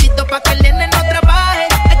panticito pa' que el nene no trabaje.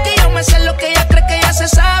 Es que yo me sé lo que ella cree que ya se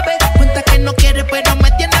sabe. Cuenta que no quiere pero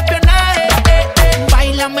me tiene espionaje.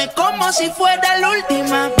 Báilame como si fuera la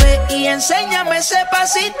última vez y enséñame ese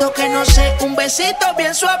pasito que no sé, un besito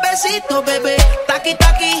bien suavecito, bebé. Taqui,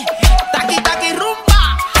 taqui, taqui, taqui, rumba.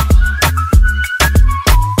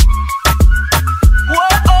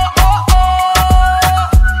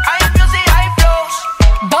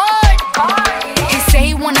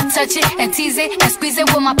 Touch it and tease it and squeeze it.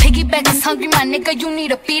 With my piggyback is hungry, my nigga, you need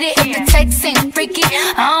to feed it. If the text ain't freaky,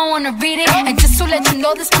 I don't wanna read it. And just to let you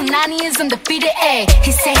know, this Punani is undefeated. Ayy,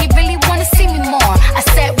 he said he really wanna see me more. I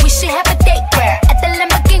said we should have a date where at the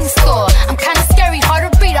Lamborghini store. I'm kinda scary,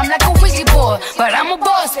 hard to read, I'm like a Ouija board, but I'm a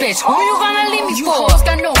boss bitch. Who you gonna leave me for? You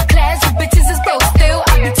got no class, you bitches is broke still.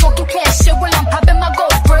 I be talking cash shit while I'm popping my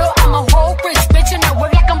gold grill. I'm a whole rich bitch and I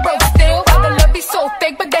work like I'm broke still. But the love be so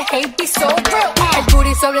fake, but the hate be so real. El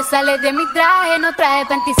booty sobresale de mi traje, no traje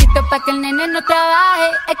panticito pa' que el nene no trabaje.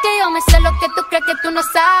 Es que yo me sé lo que tú crees que tú no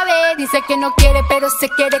sabes. Dice que no quiere, pero se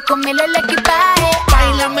quiere comerle el equipaje.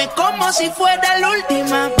 Báilame como si fuera la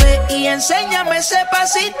última vez y enséñame ese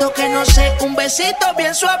pasito que no sé, un besito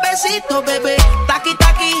bien suavecito, bebé. Taqui,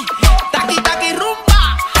 taqui, taqui, taqui,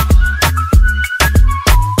 rumba.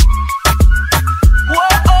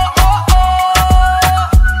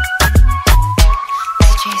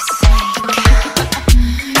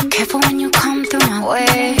 careful when you come through my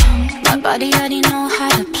way. My body already know how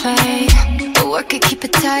to play, but work it, keep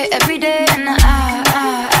it tight every day. And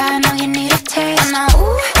I know you need a taste. And now,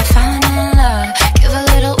 ooh, I'm falling in love. Give a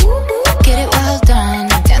little ooh, get it well done.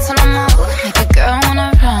 Dancing on my ooh, make a girl wanna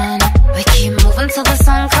run. We keep moving till the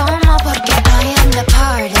sun come up. Porque I am the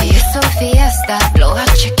party, it's a fiesta. Blow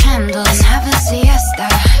out your candles and have a siesta.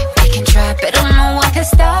 We can try, but no one can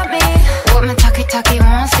stop me. What my talkie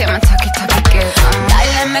wants, yeah, my talkie girl.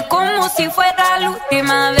 Báilame como si fuera la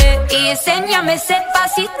última vez y enséñame ese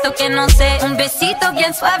pasito que no sé. Un besito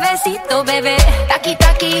bien suavecito, bebé. Taki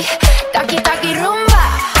taki, taki taki rumba.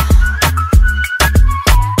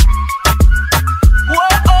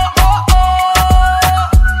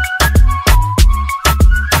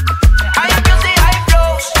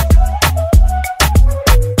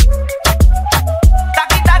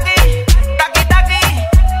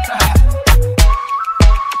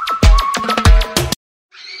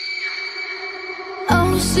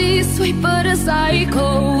 She's sweet but a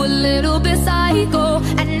psycho, a little bit psycho.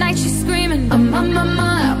 At night she's screaming, I'm on my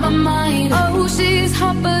mind. Oh, she's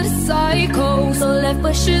hot but a psycho, so left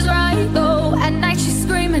but she's right though. At night she's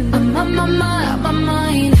screaming, I'm on my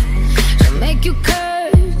mind. She'll make you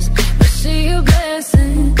curse, but she a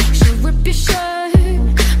blessing. She'll rip your shirt,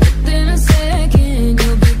 within a second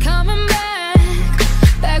you'll be coming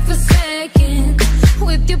back for seconds.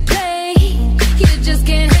 With your play, you just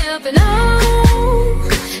can't help it. No,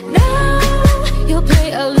 you'll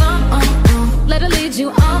play along, let her lead you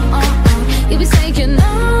on. You'll be saying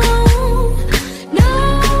no,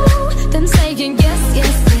 then saying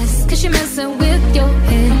yes, cause you're messing with your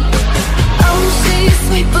head. Oh, she's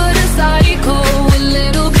sweet but a psycho, a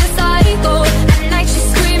little bit psycho. At night she's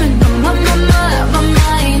screaming, my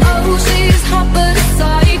mind. Oh, she's hot but a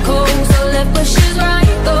psycho, so left but she's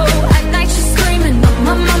right though. At night she's screaming,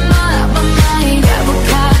 my mind. Grab a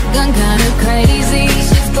gun, kinda crazy.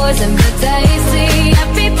 She's poison but tasty. And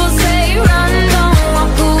people say run, don't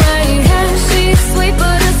walk away. Yeah, she's sweet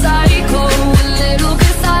but a psycho, a little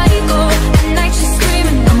bit psycho. At night she's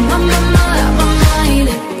screaming, my mind.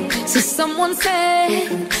 So someone said,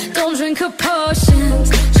 don't drink her potions.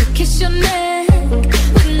 She'll kiss your neck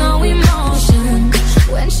with no emotion.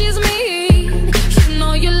 When she's mean, you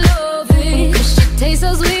know you love it. She tastes so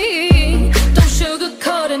sweet, don't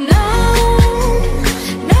sugarcoat it. No,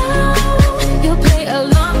 you'll play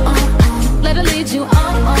along, let her lead you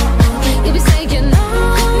on. You'll be saying no,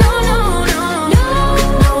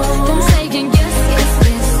 then saying yes,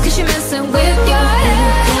 cause you're messing with your head.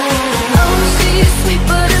 Oh, she's sweet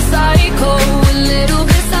but a psycho, a little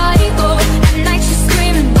bit psycho. At night she's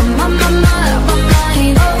screaming, my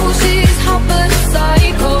mind. Oh, she's hot but a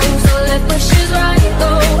psycho, so left but she's right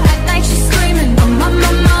though. At night she's screaming, my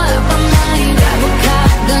mind. Grab a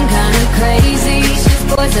gun, kinda crazy. She's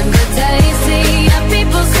poison but tasty. And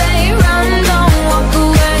people say run, don't walk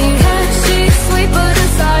away. Yeah, she's sweet but a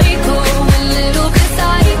psycho, a little bit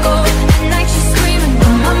psycho. At night she's screaming,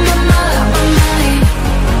 my mind.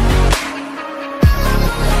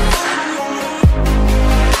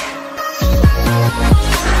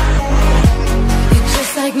 You're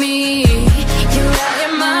just like me, you're out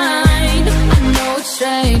your mind. I know it's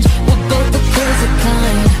strange, we're both the crazy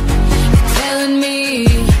kind. You're telling me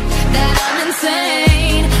that I'm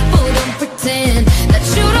insane, but don't pretend that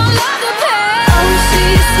you don't love the pain. Oh,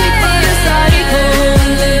 she's sweet but a psycho, a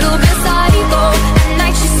little bit psycho. At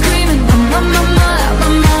night she's screaming, my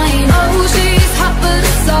mind. Oh, she's hot but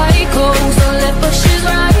a psycho, so left but she's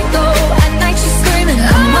right though. At night she's screaming,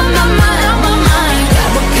 my mind.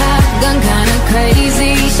 Grab a gun, kinda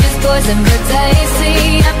crazy. She's poison but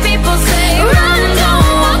tasty. And people say run, don't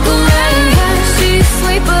walk away. Yeah, she's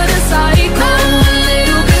sweet but a psycho, a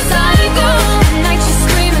little bit psycho. At night she's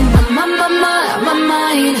screaming, my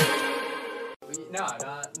mind.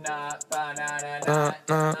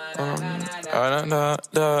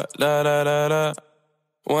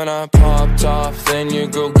 When I popped off, then your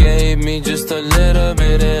girl gave me just a little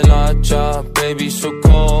bit of la chop. Baby, so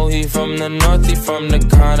cold, he from the north, he from the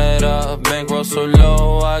Canada. Bankroll so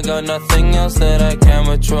low, I got nothing else that I can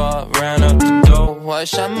withdraw. Ran up the dough, I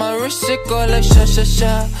shot my wrist, it go like sha sha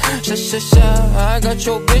sha, sha sha sha. I got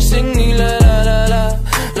your bitch singing la la la la,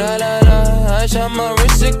 la la la. I shot my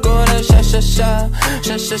wrist, it go like sha sha sha,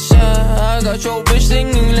 sha sha sha. I got your bitch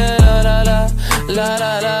singing la la la la, la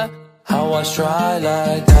la la. How I try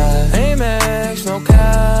like that. Amex, no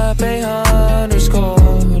cap,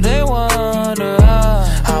 800 They wonder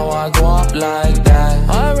how I go up like that.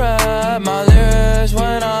 I rap my lyrics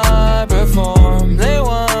when I perform. They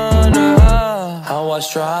wonder how I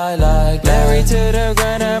try like that. Married to the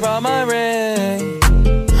grind, I brought my ring.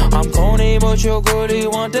 I'm corny but you're good,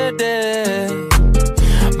 you want the day.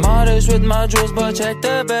 Modest with my jewels but check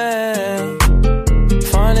the bag.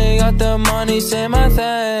 Finally got the money, say my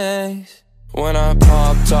thanks. When I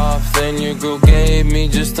popped off, then your girl gave me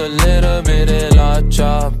just a little bit of la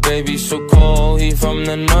chop. Baby so cold, he from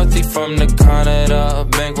the north, he from the Canada.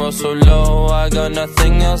 Bankroll so low, I got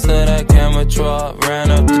nothing else that I can withdraw.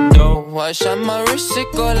 Ran up the dough, I shot my wrist,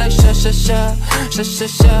 it go like sha sha sha, sha sha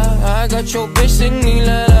sha. I got your bitch singing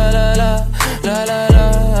la la la la, la la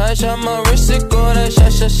la. I shot my wrist, it go like sha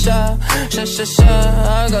sha sha, sha sha sha.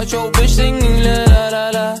 I got your bitch singing la la la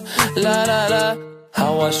la, la la la.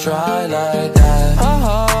 How was try like that?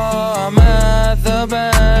 Oh, I'm at the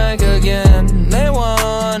bank again. They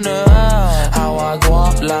wonder how I go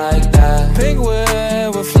up like that. Pink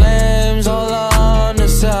whip with flames all on the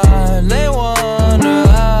side. They wonder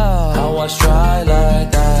how I try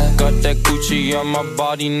like that. Got that Gucci on my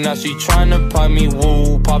body, now she tryna pipe me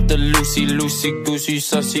woo. Pop the Lucy, Lucy, Goosey,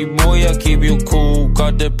 sussy boy, I keep you cool.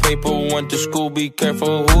 Got the paper, went to school, be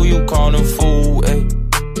careful who you callin' fool. Ayy,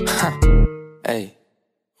 ayy.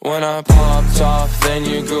 When I popped off, then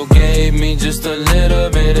your girl gave me just a little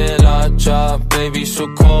bit of la chop. Baby so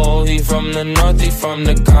cold, he from the north, he from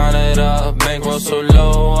the Canada. Bankroll so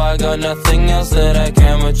low, I got nothing else that I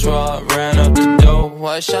can withdraw. Ran up the dough,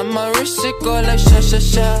 I shot my wrist, it go like sha sha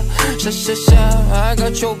sha, sha sha sha. I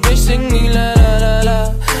got your bitch singing la la la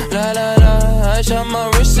la, la la la. I shot my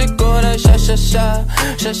wrist, it go like sha sha sha,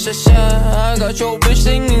 sha sha sha. I got your bitch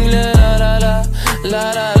singing la la la la,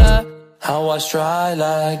 la la la. How I try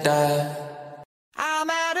like that. I'm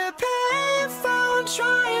at a payphone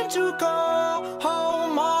trying to go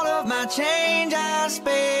home. All of my change I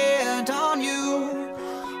spent on you.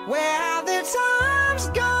 Where have the times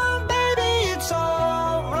gone, baby? It's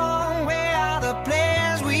all wrong. Where are the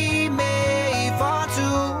plans we made for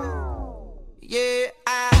two? Yeah,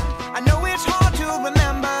 I know it's hard to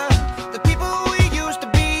remember the people we used to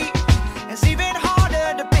be. It's even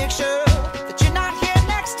harder to picture that you're not here.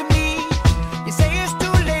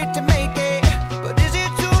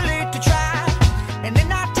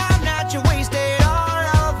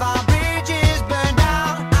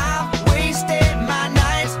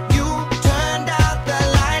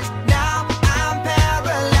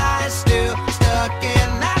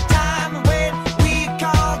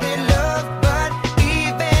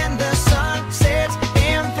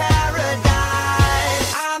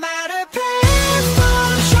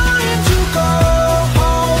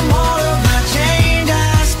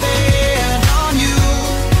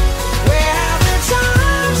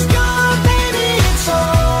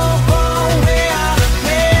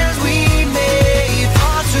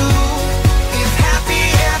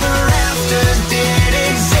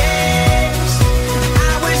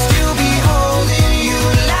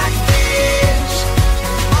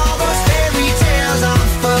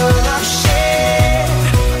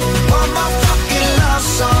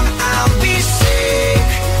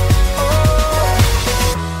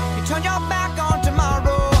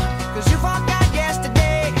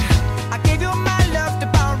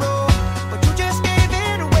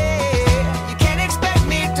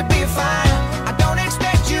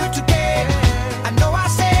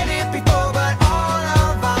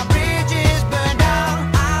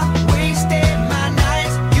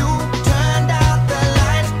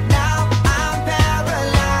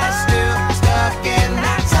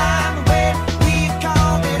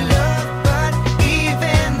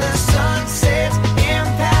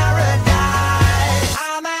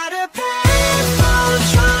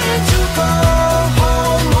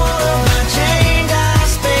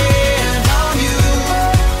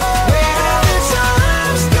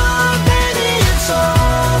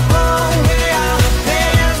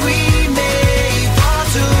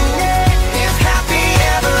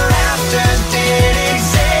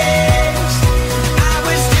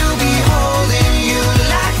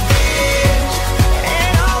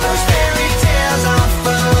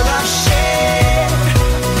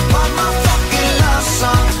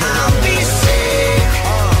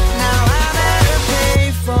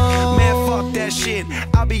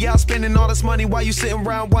 spending all this money while you sitting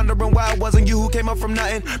around wondering why it wasn't you who came up from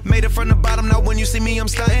nothing. Made it from the bottom, now when you see me I'm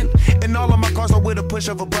stunting. And all of my cars are with a push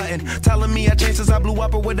of a button, telling me I changed since I blew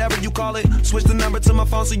up or whatever you call it. Switch the number to my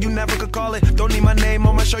phone so you never could call it. Don't need my name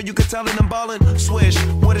on my shirt, you could tell it I'm ballin'. Swish,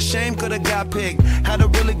 what a shame, could've got picked. Had a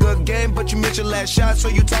really good game, but you missed your last shot. So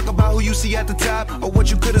you talk about who you see at the top, or what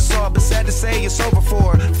you could've saw, but sad to say it's over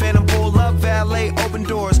for. Phantom pull up, valet, open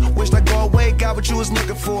doors. Wished I go away, got what you was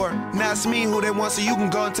looking for. Now it's me who they want, so you can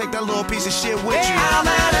go and take that little piece of shit with you. I'm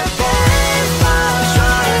at a baseball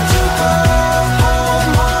trying to go home.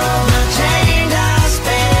 All of my change I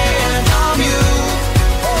spent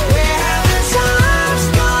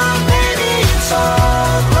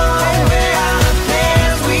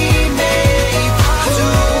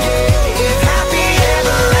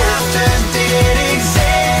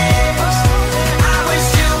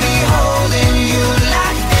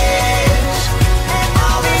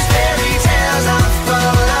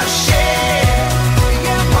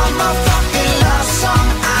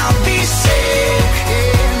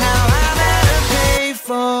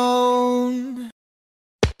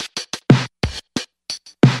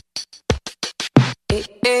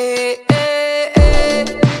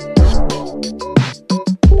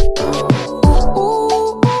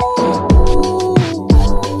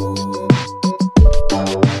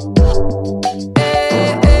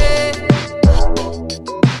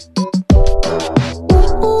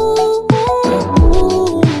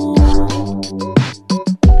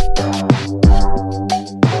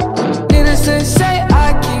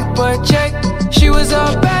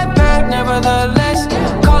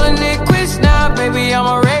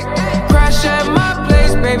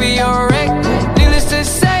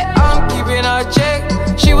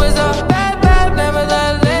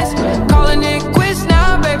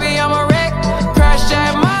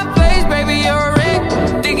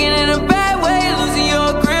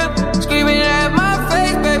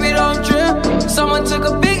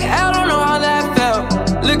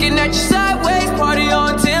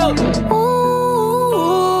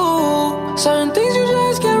Certain things you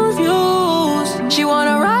just can't refuse. She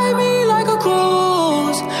wanna ride me like a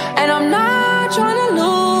cruise, and I'm not trying to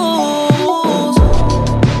lose.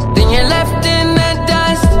 Then you're left in the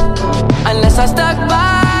dust, unless I stuck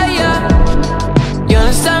by you. You're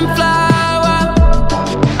a sunflower.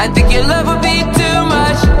 I think your love would be too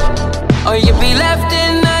much, or you'd be left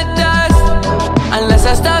in the dust, unless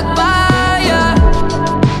I stuck by you.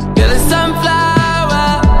 You're the sunflower.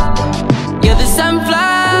 You're the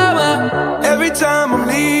sunflower. Every time I'm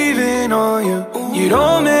leaving on you, you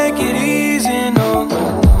don't make it easy, no.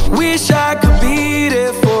 Wish I could be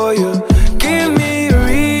there for you. Give me a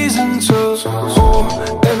reason to. Oh,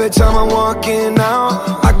 every time I'm walking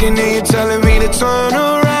out, I can hear you telling me to turn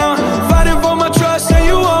around. Fighting for my trust and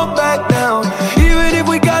you won't back down. Even if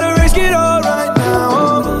we gotta risk it all right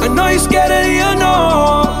now. I know you're scared of the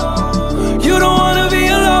unknown. You don't wanna be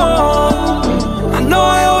alone. I know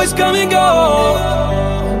I always come and go,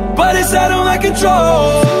 but it's out of my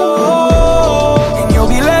control. And you'll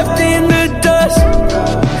be left in the dust,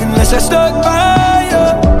 unless I stuck by you.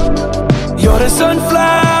 You're the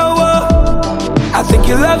sunflower. I think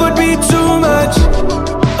your love would be too much,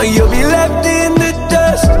 or you'll be left in the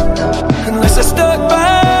dust, unless I stuck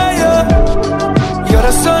by you. You're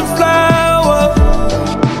the sunflower.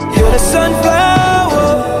 You're the sunflower.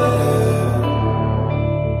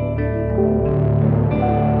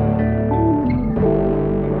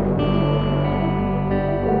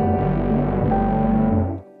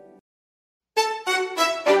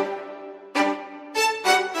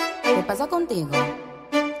 ¿Qué pasa contigo?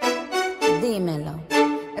 Dímelo.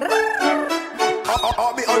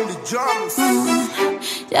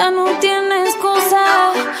 Ya no tiene excusa.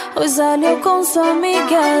 Hoy salió con su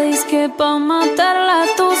amiga, dice que pa' matar la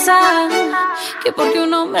tusa, que porque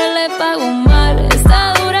un hombre le pagó mal,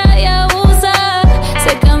 está dura y abusa.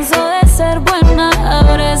 Se cansó de ser buena,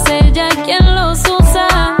 ahora es ella quien los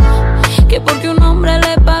usa, que porque un hombre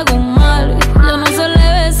le pagó mal, ya no se le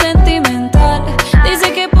ve sentimental.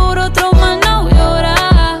 Dice que por otro más no llora,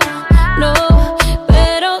 no,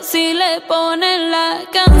 pero si le ponen la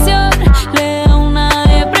canción le da una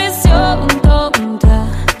depresión tonta.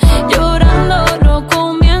 Llorando lo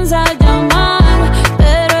comienza a llamar,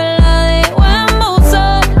 pero él la dejó en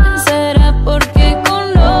buzón. Será porque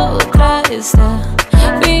con otra está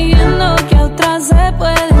fingiendo que a otra se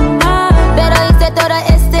puede amar. Pero hice todo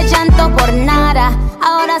este llanto por nada.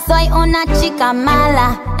 Ahora soy una chica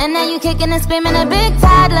mala. And now you kicking and screaming a big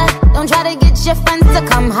toddler. Don't try to get your friends to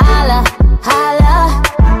come holla, holla.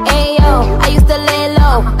 Ayo, I used to lay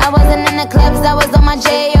low. I wasn't in the clubs, I was on my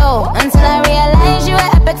J.O. Until I realized you were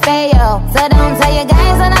epic fail. So don't tell your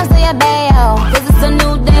guys that I'm still your bayo. Cause it's a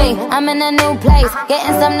new day, I'm in a new place,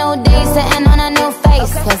 getting some new days, sitting on a new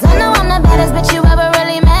face. Cause I know I'm the baddest bitch you ever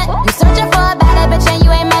really met. You searching for a better bitch and you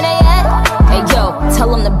ain't met her yet. Hey yo,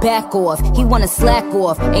 tell him to back off, he wanna slack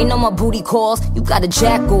off. Ain't no more booty calls, you gotta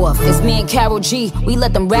jack off. It's me and Karol G, we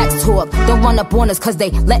let them racks talk. Don't run up on us cause they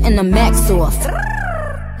letting the max off.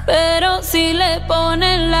 Pero si le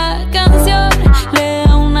ponen la canción le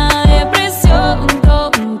da una depresión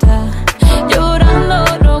tonta.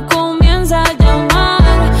 Llorando lo comienza a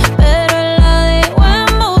llamar, pero él la dejó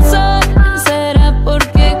en buzón. Será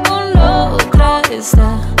porque con otra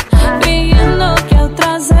está fingiendo que a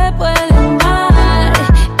otra se puede amar.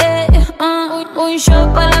 Un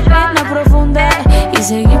shot para la pena profunda y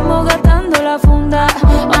seguimos gastando la funda.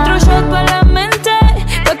 Otro shot para la mente,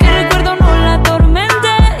 pa' que el recuerdo no la atormente.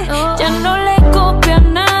 Ya no le copia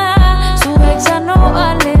nada, su ex ya no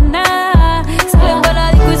vale nada. Sale en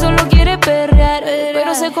baladico y solo quiere perrear,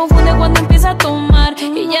 pero se confunde cuando empieza a tomar.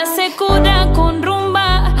 Y ya se cura con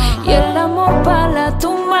rumba y el amor pa' la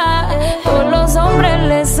tumba. Todos los hombres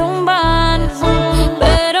le zumban,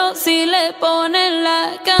 pero si le ponen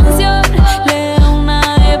la canción le da una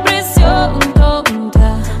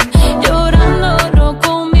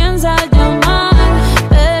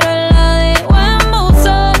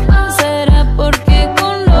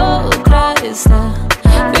está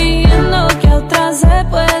fingiendo que a otra se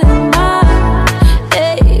puede amar.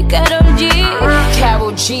 Ey, Karol G,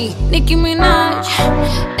 Karol G, Nicki Minaj,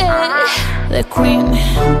 the queen,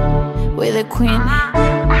 we're the queen.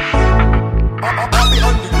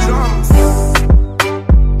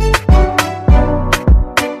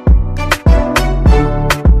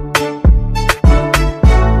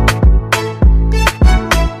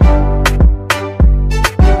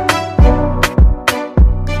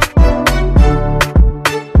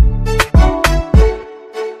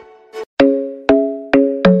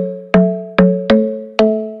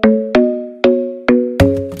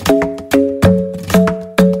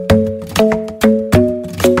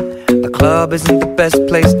 Isn't the best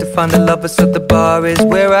place to find a lover, so the bar is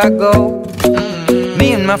where I go.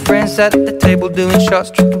 Me and my friends at the table doing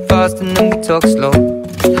shots, tripping fast, and then we talk slow.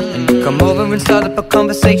 And you come over and start up a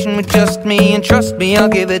conversation with just me, and trust me, I'll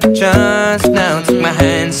give it a chance. Now take my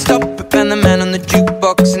hand, stop it, and the man on the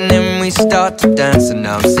jukebox, and then we start to dance. And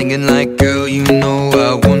now I'm singing like, girl, you know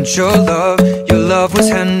I want your love. Your love was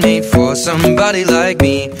handmade for somebody like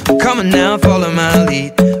me. Come on now, follow my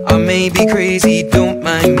lead. I may be crazy, don't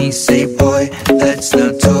mind me. Say, boy, let's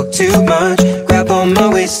not talk too much. Grab on my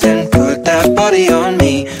waist and put that body on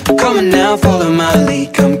me. Come on now, follow my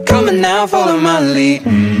lead. Come on now, follow my lead.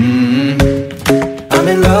 I'm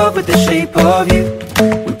in love with the shape of you.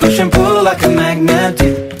 We push and pull like a magnet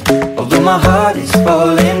do. Although my heart is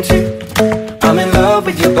falling too. I'm in love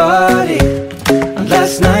with your body. And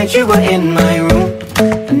last night you were in my room.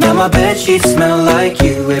 And now my bedsheets smell like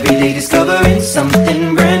you. Every day discovering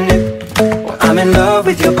something brand new. Well, I'm in love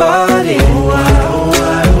with your body.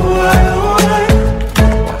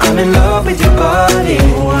 I'm in love with your body.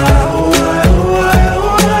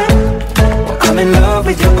 I'm in love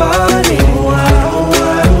with your body.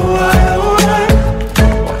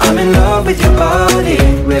 I'm in love with your body.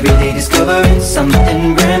 Every day discovering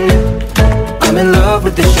something brand new. I'm in love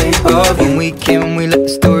with the shape of you. When we came, we let the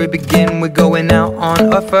story begin. We're going out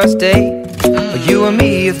on our first date. You and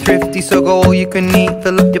me are thrifty, so go all you can eat.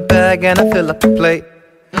 Fill up your bag and I fill up the plate.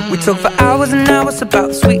 We talk for hours and hours about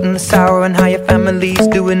the sweet and the sour, and how your family's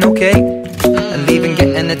doing okay. And leaving,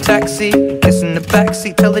 getting a taxi, kissing the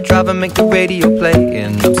backseat, tell the driver make the radio play.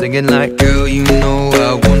 And I'm singing like, girl, you know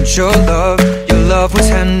I want your love. Your love was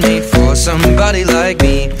handmade for somebody like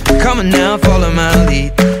me. Come on now, follow my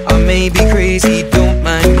lead. I may be crazy, don't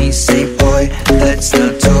mind me. Say, boy, let's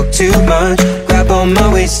not talk too much. Grab on my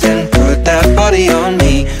waist and put that body on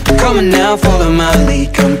me. Come on now, follow my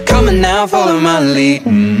lead. Come on now, follow my lead.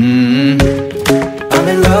 I'm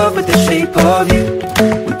in love with the shape of you.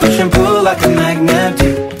 We push and pull like a magnet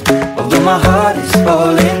do. Although my heart is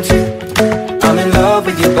falling too. I'm in love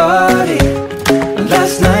with your body.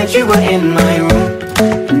 Last night you were in my room.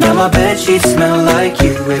 And now my bedsheets smell like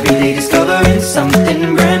you. Every day discovering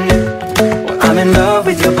something brand new. Well, I'm in love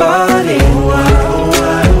with your body.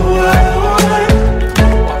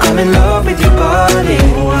 I'm in love with your body.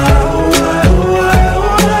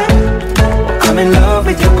 I'm in love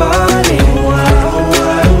with your body.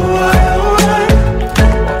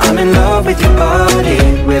 I'm in love with your body.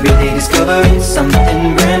 Every day discovering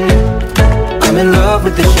something brand new. I'm in love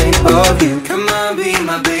with the shape of you. Come on, be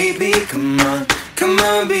my baby, come on. Come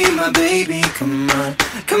on, be my baby, come on.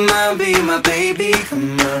 Come on, be my baby, come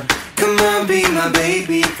on. Come on, be my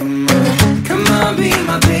baby, come on. Come on, be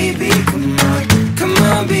my baby, come on. Come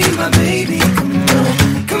on, be my baby, come on.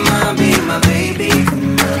 Come on, be my baby,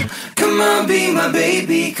 come on. Come on, be my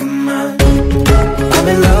baby, come on. I'm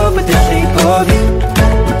in love with the shape of you.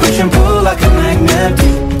 We push and pull like a magnet do.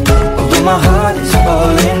 Although my heart is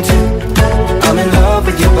falling too. I'm in love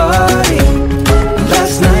with your body.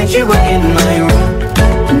 Last night you were in my room.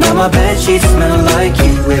 And now my bedsheets smell like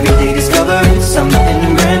you. Every day discovering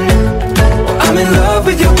something brand new. I'm in love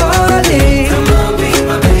with your body. Come on, be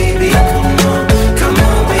my baby, come on. Come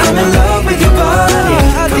on, be I'm in love with your body.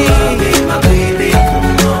 Come on, be my baby,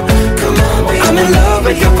 come on. Come on, be I'm in love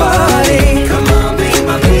with your body. Come on, be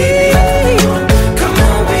my baby, come on. Come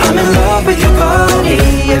on, be I'm in love with your body.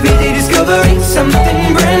 Every day discovering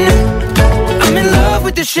something brand new. I'm in love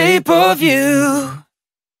with the shape of you.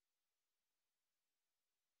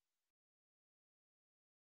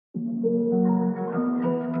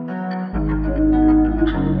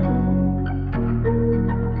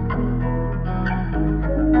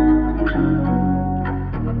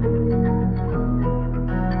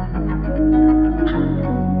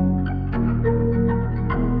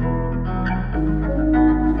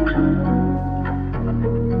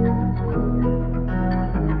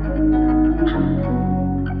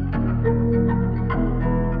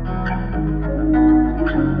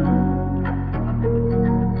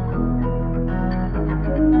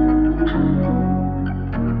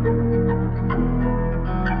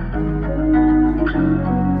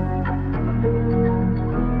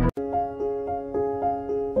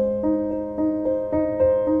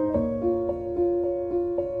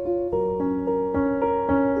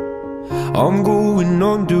 I'm going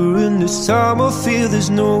on during this time. I feel there's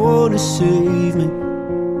no one to save me.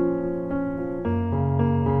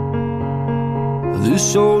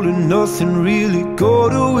 This all and nothing really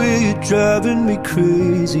got away, you're driving me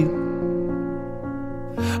crazy.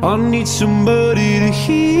 I need somebody to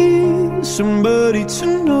hear, somebody to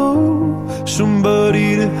know,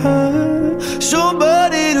 somebody to have,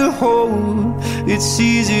 somebody to hold. It's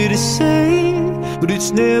easy to say, but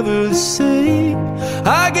it's never the same.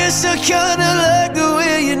 I guess I kinda like the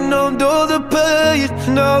way you numbed all the pain.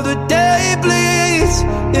 Now the day bleeds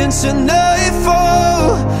into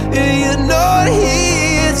nightfall, and you're not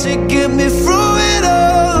here to get me through it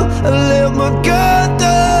all. I let my guard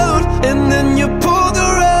down, and then you pulled the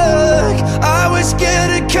rug. I was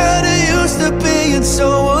getting kinda used to being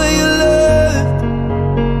someone you loved.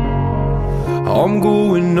 I'm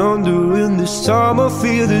going under in this time. I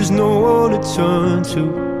feel there's no one to turn to.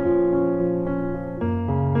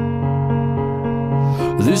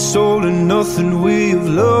 This all and nothing way of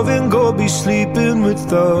loving, go be sleeping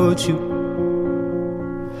without you.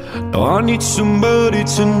 Now I need somebody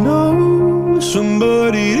to know,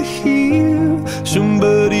 somebody to hear,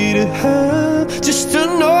 somebody to have, just to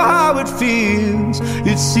know how it feels.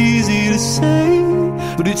 It's easy to say,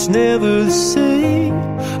 but it's never the same.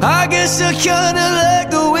 I guess I kinda like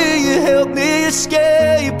the way you help me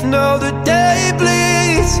escape. Now the day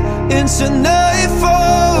bleeds into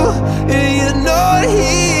nightfall, and you're not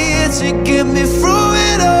here to get me through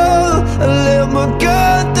it all. I let my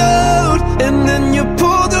guard down, and then you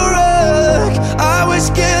pulled the rug. I was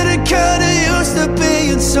getting kinda used to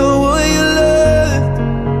being someone you loved.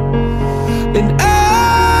 And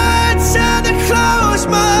I tend to close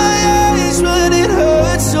my eyes when it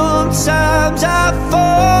hurts. Sometimes I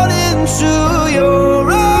fall into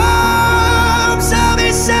your arms. I'll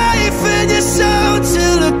be safe in your soul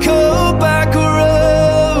till I come back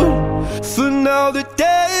around. For now the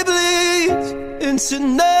day bleeds into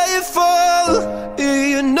nightfall, and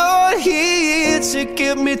you're not here to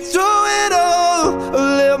get me through it all. I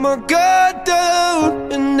let my guard down,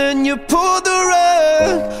 and then you pulled the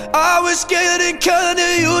rug. I was getting kinda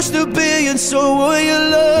used to being someone you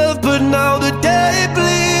love, but now the day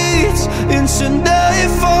bleeds into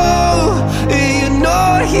nightfall, and you're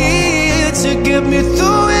not here to get me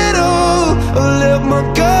through it all. I let my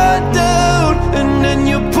guard down, and then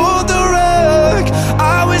you pulled the rug.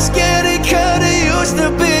 I was getting kinda used to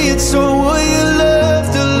being someone you loved.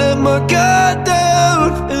 To let my guard down,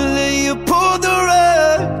 and then you pulled the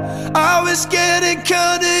rug. I was getting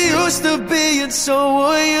kinda used to being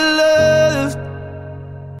someone you loved.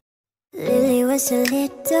 Lily was a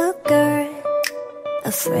little girl,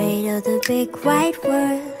 afraid of the big wide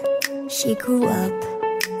world. She grew up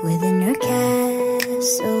within her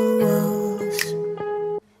castle walls.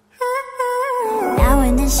 Now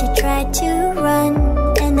and then she tried to run,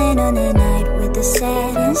 and then on a night with the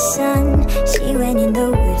setting sun, she went in the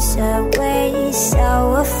woods away, so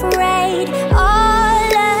afraid,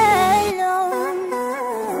 all alone.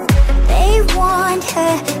 They warned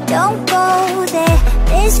her, don't go there,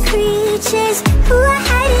 there's creatures who are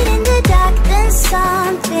hiding in the dark. Then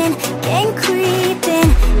something came creeping,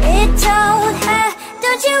 it told her,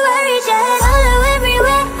 don't you worry, just follow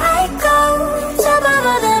everywhere I go. Top of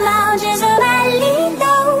all the mountains of valley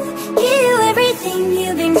low, give you everything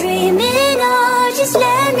you've been dreaming of. Just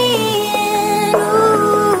let me in.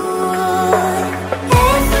 Ooh.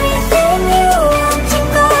 Everything you want to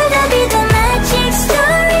go, that'll be the magic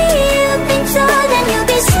story you've been told, and you'll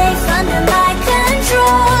be safe under my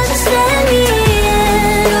control. Just let me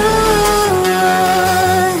in. Ooh.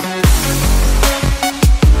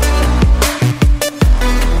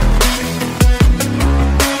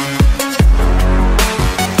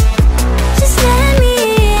 Just let me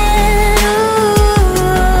in. Ooh.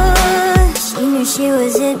 She knew she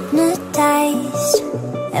was hypnotized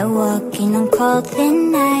and walking on cold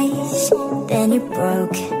thin ice. Then it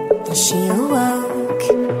broke, and she awoke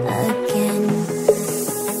again.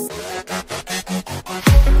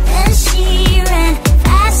 Then she ran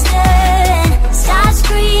faster and started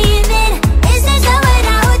screaming, is there someone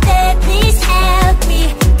out there? Please help me,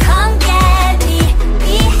 come get me.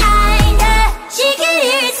 Behind her, she could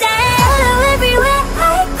hear it say, follow everywhere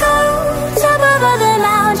I go. Top of all the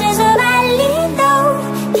mountains of valley low,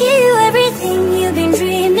 give you everything you've been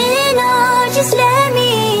dreaming of. Just let me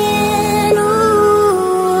in. Ooh.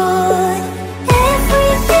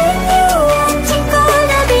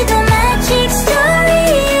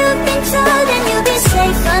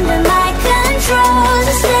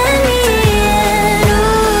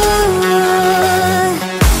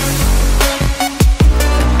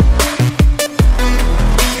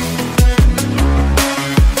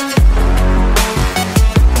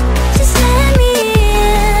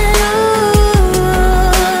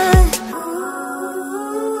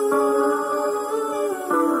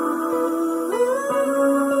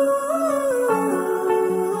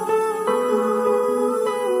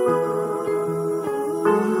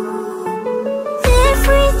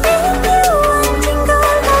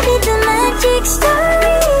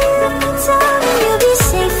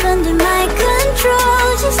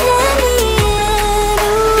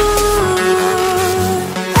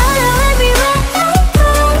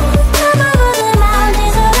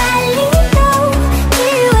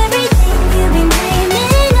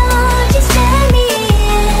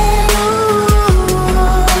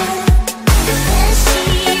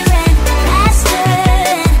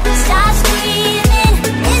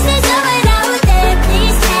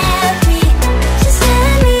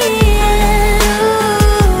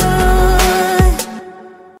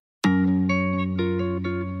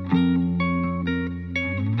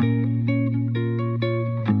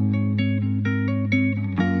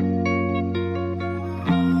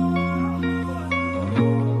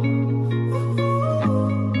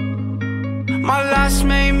 last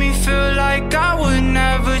made me feel like I would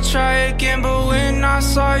never try again. But when I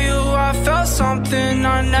saw you, I felt something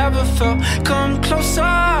I never felt. Come closer,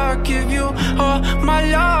 I'll give you all my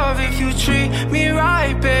love. If you treat me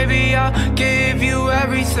right, baby, I'll give you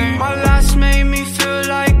everything. My last made me feel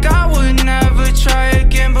like I would never try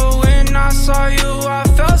again. But when I saw you, I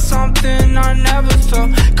felt something I never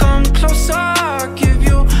felt. Come closer, I'll give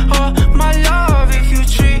you all my love. If you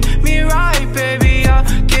treat me right, baby, I'll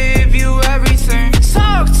give you everything.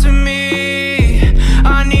 Talk to me,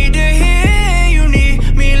 I need to hear you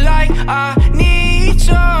need me like I need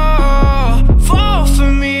you. Fall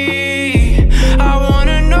for me, I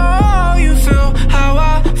wanna know you feel how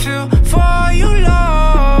I feel for you,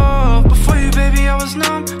 love. Before you, baby, I was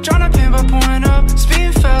numb, tryna paint by pouring up,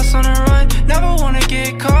 speeding fast on the run, never wanna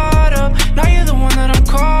get caught up. Now you're the one that I'm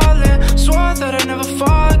calling, swore that I'd never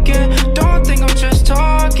forget. Don't think I'm just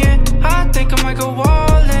talking, I think I might go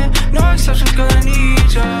all in. No exceptions, girl, I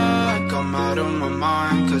need ya. Like I'm out of my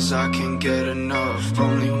mind, cause I can't get enough.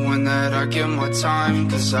 Only one that I give my time,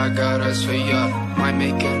 cause I got eyes for ya. Might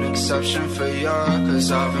make an exception for ya,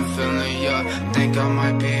 cause I've been feeling ya. Think I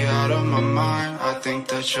might be out of my mind, I think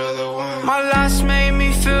that you're the one. My last made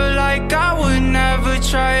me feel like I would never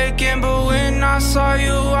try again. But when I saw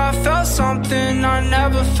you, I felt something I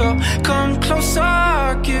never felt. Come closer,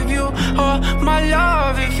 I'll give you all my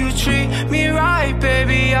love. If you treat me right,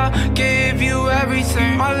 baby, I'll give you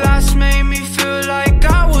everything. My last made me feel like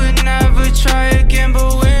I would never try again.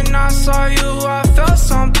 But when I saw you, I felt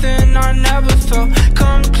something I never felt.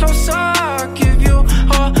 Come closer, I'll give you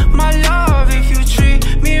all my love. If you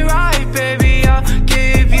treat me right, baby, I'll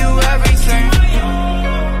give you everything.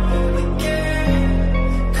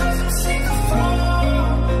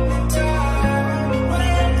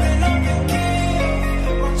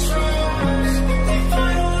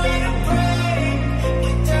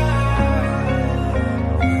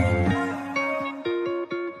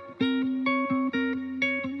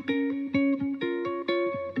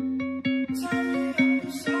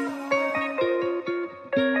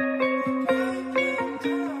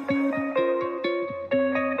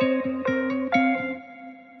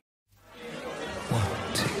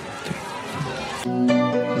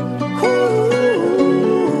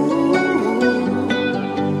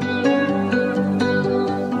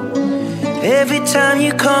 Every time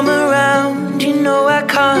you come around, you know I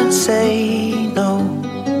can't say no.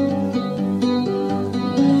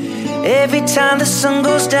 Every time the sun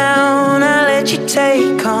goes down, I let you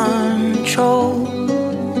take control.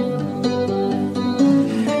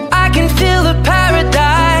 I can feel the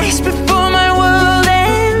paradise before my world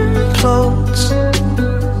implodes.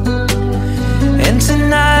 And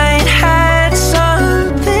tonight had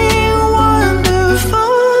something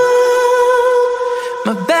wonderful.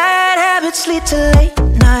 My bad habits lead to late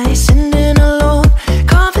nights, ending alone.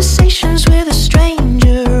 Conversations with a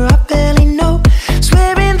stranger I barely know.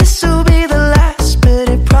 Swearing this will be the last, but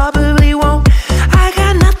it probably won't. I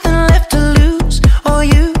got nothing left to lose or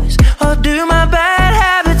use or do. My bad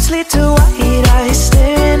habits lead to white eyes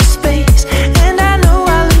staring into space, and I know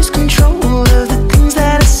I lose control of the things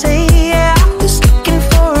that I say. Yeah, I was looking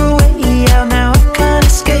for a way out, now I can't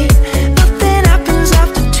escape. Nothing happens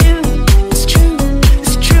after two. It's true,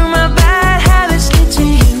 it's true. My bad habits lead to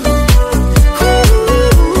you.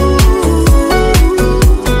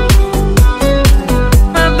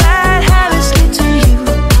 My bad habits lead to you.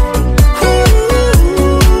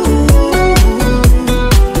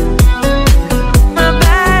 My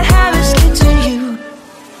bad habits lead to you.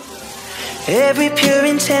 Every pure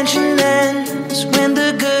intention ends when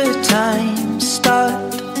the good times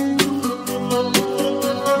start.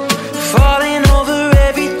 Falling over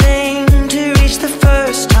everything to reach the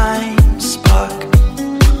first time spark.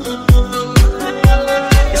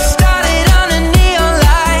 It started under neon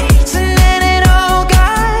lights and then it all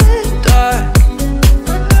got dark.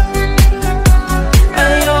 I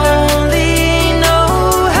only know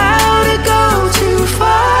how to go too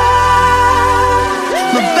far.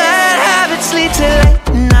 My bad habits lead to late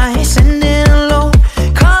nights, ending alone.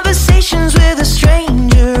 Conversations with a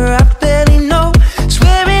stranger I barely know.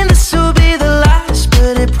 Swearing this will be the last,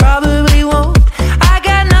 but it probably won't. I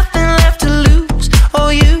got nothing left to lose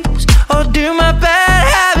or use or do. My bad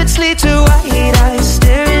habits lead to white eyes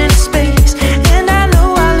staring into space, and I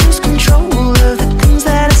know I lose control of the things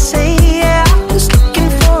that I say. Yeah, I was looking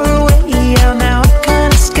for a way out, now I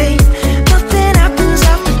can't escape. Nothing happens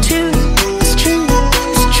after two. It's true,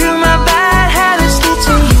 it's true. My bad habits lead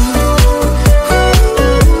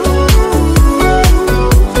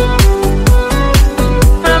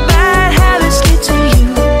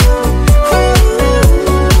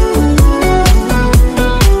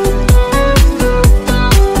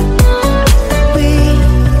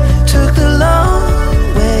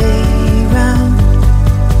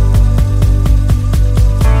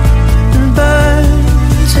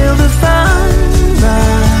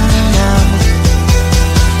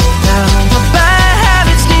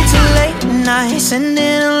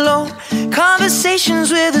sending alone.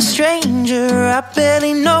 Conversations with a stranger I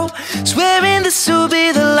barely know. Swearing this will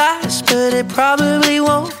be the last, but it probably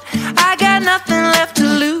won't. I got nothing left to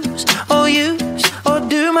lose or use, or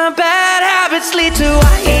do my bad habits lead to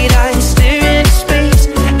white eyes staring into space?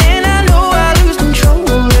 And I know I lose control of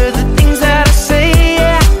the things that I say.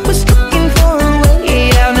 Yeah, I was looking for a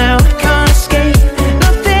way out, now I can't escape.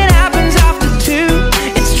 Nothing happens after two.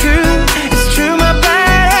 It's true, my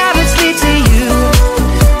bad habits lead to you.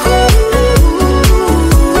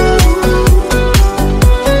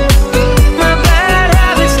 My bad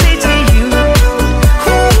habits lead to you.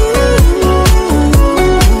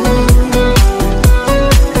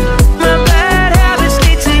 My bad habits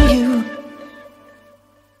lead to you.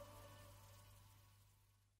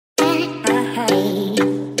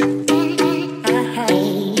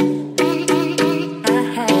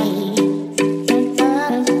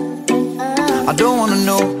 I don't wanna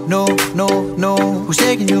know, no, who's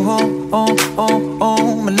taking you home, home.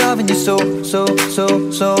 I'm loving you so. The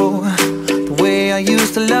way I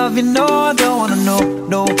used to love you, no, I don't wanna know,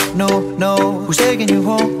 no, who's taking you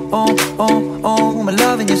home, home. I'm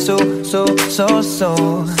loving you so. The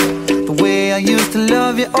way I used to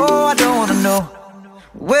love you, oh, I don't wanna know.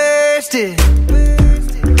 Wasted.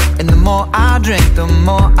 And the more I drink, the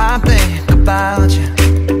more I think about you.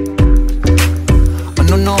 Oh,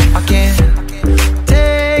 no, I can't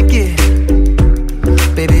take it.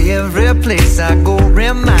 Baby, every place I go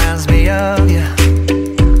reminds me of you.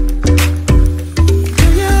 Do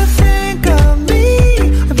you think of me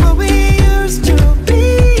and what we used to be?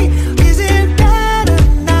 Is it better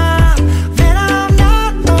now that I'm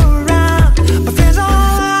not around? My friends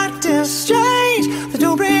all acting strange, they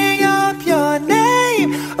don't bring up your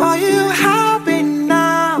name. Are you happy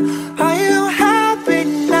now? Are you happy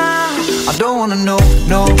now? I don't wanna know,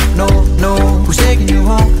 no, who's taking you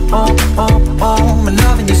home, home. I'm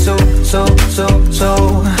loving you so. The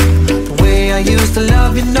way I used to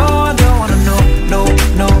love you, no, I don't wanna know,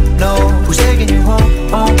 no, who's taking you home,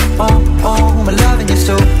 home. I'm loving you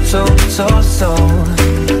so. The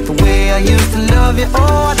way I used to love you,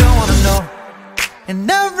 oh, I don't wanna know.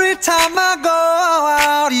 And every time I go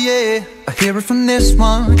out, yeah, I hear it from this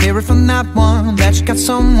one, hear it from that one, that you got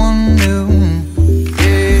someone new.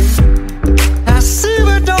 Yeah, I see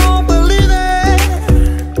but don't believe it.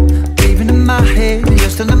 Even in my head, you're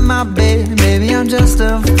still in my bed. Maybe I'm just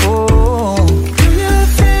a fool. Do you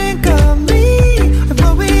think of me and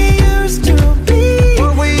what we used to be?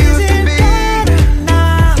 What we used to be? Better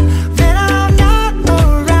now that I'm not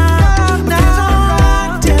around? Because I'm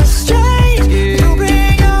acting strange. You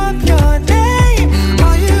bring up your name.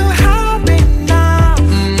 Are you happy now?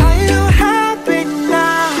 Are you happy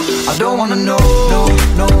now? I don't wanna know,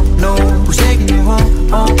 no, who's taking you home,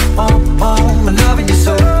 home. I'm loving you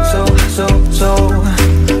so.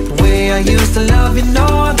 The way I used to love you, no,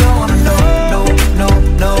 I don't wanna know,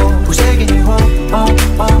 no, who's taking you home, home.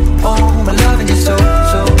 I'm loving you so.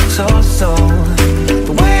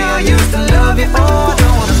 The way I used to love you, oh, I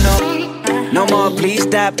don't wanna know. No more please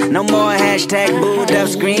stop, no more hashtag booed up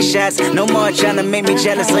screenshots. No more trying to make me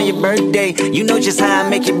jealous on your birthday. You know just how I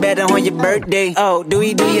make you better on your birthday. Oh, do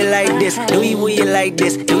he do you like this? Do he will you like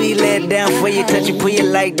this? Do he let down for you, touch you, pull you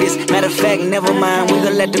like this? Matter of fact, never mind, we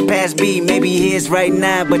gon' let the past be. Maybe he is right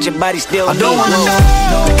now, but your body still. I don't wanna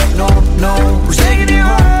know, no, who's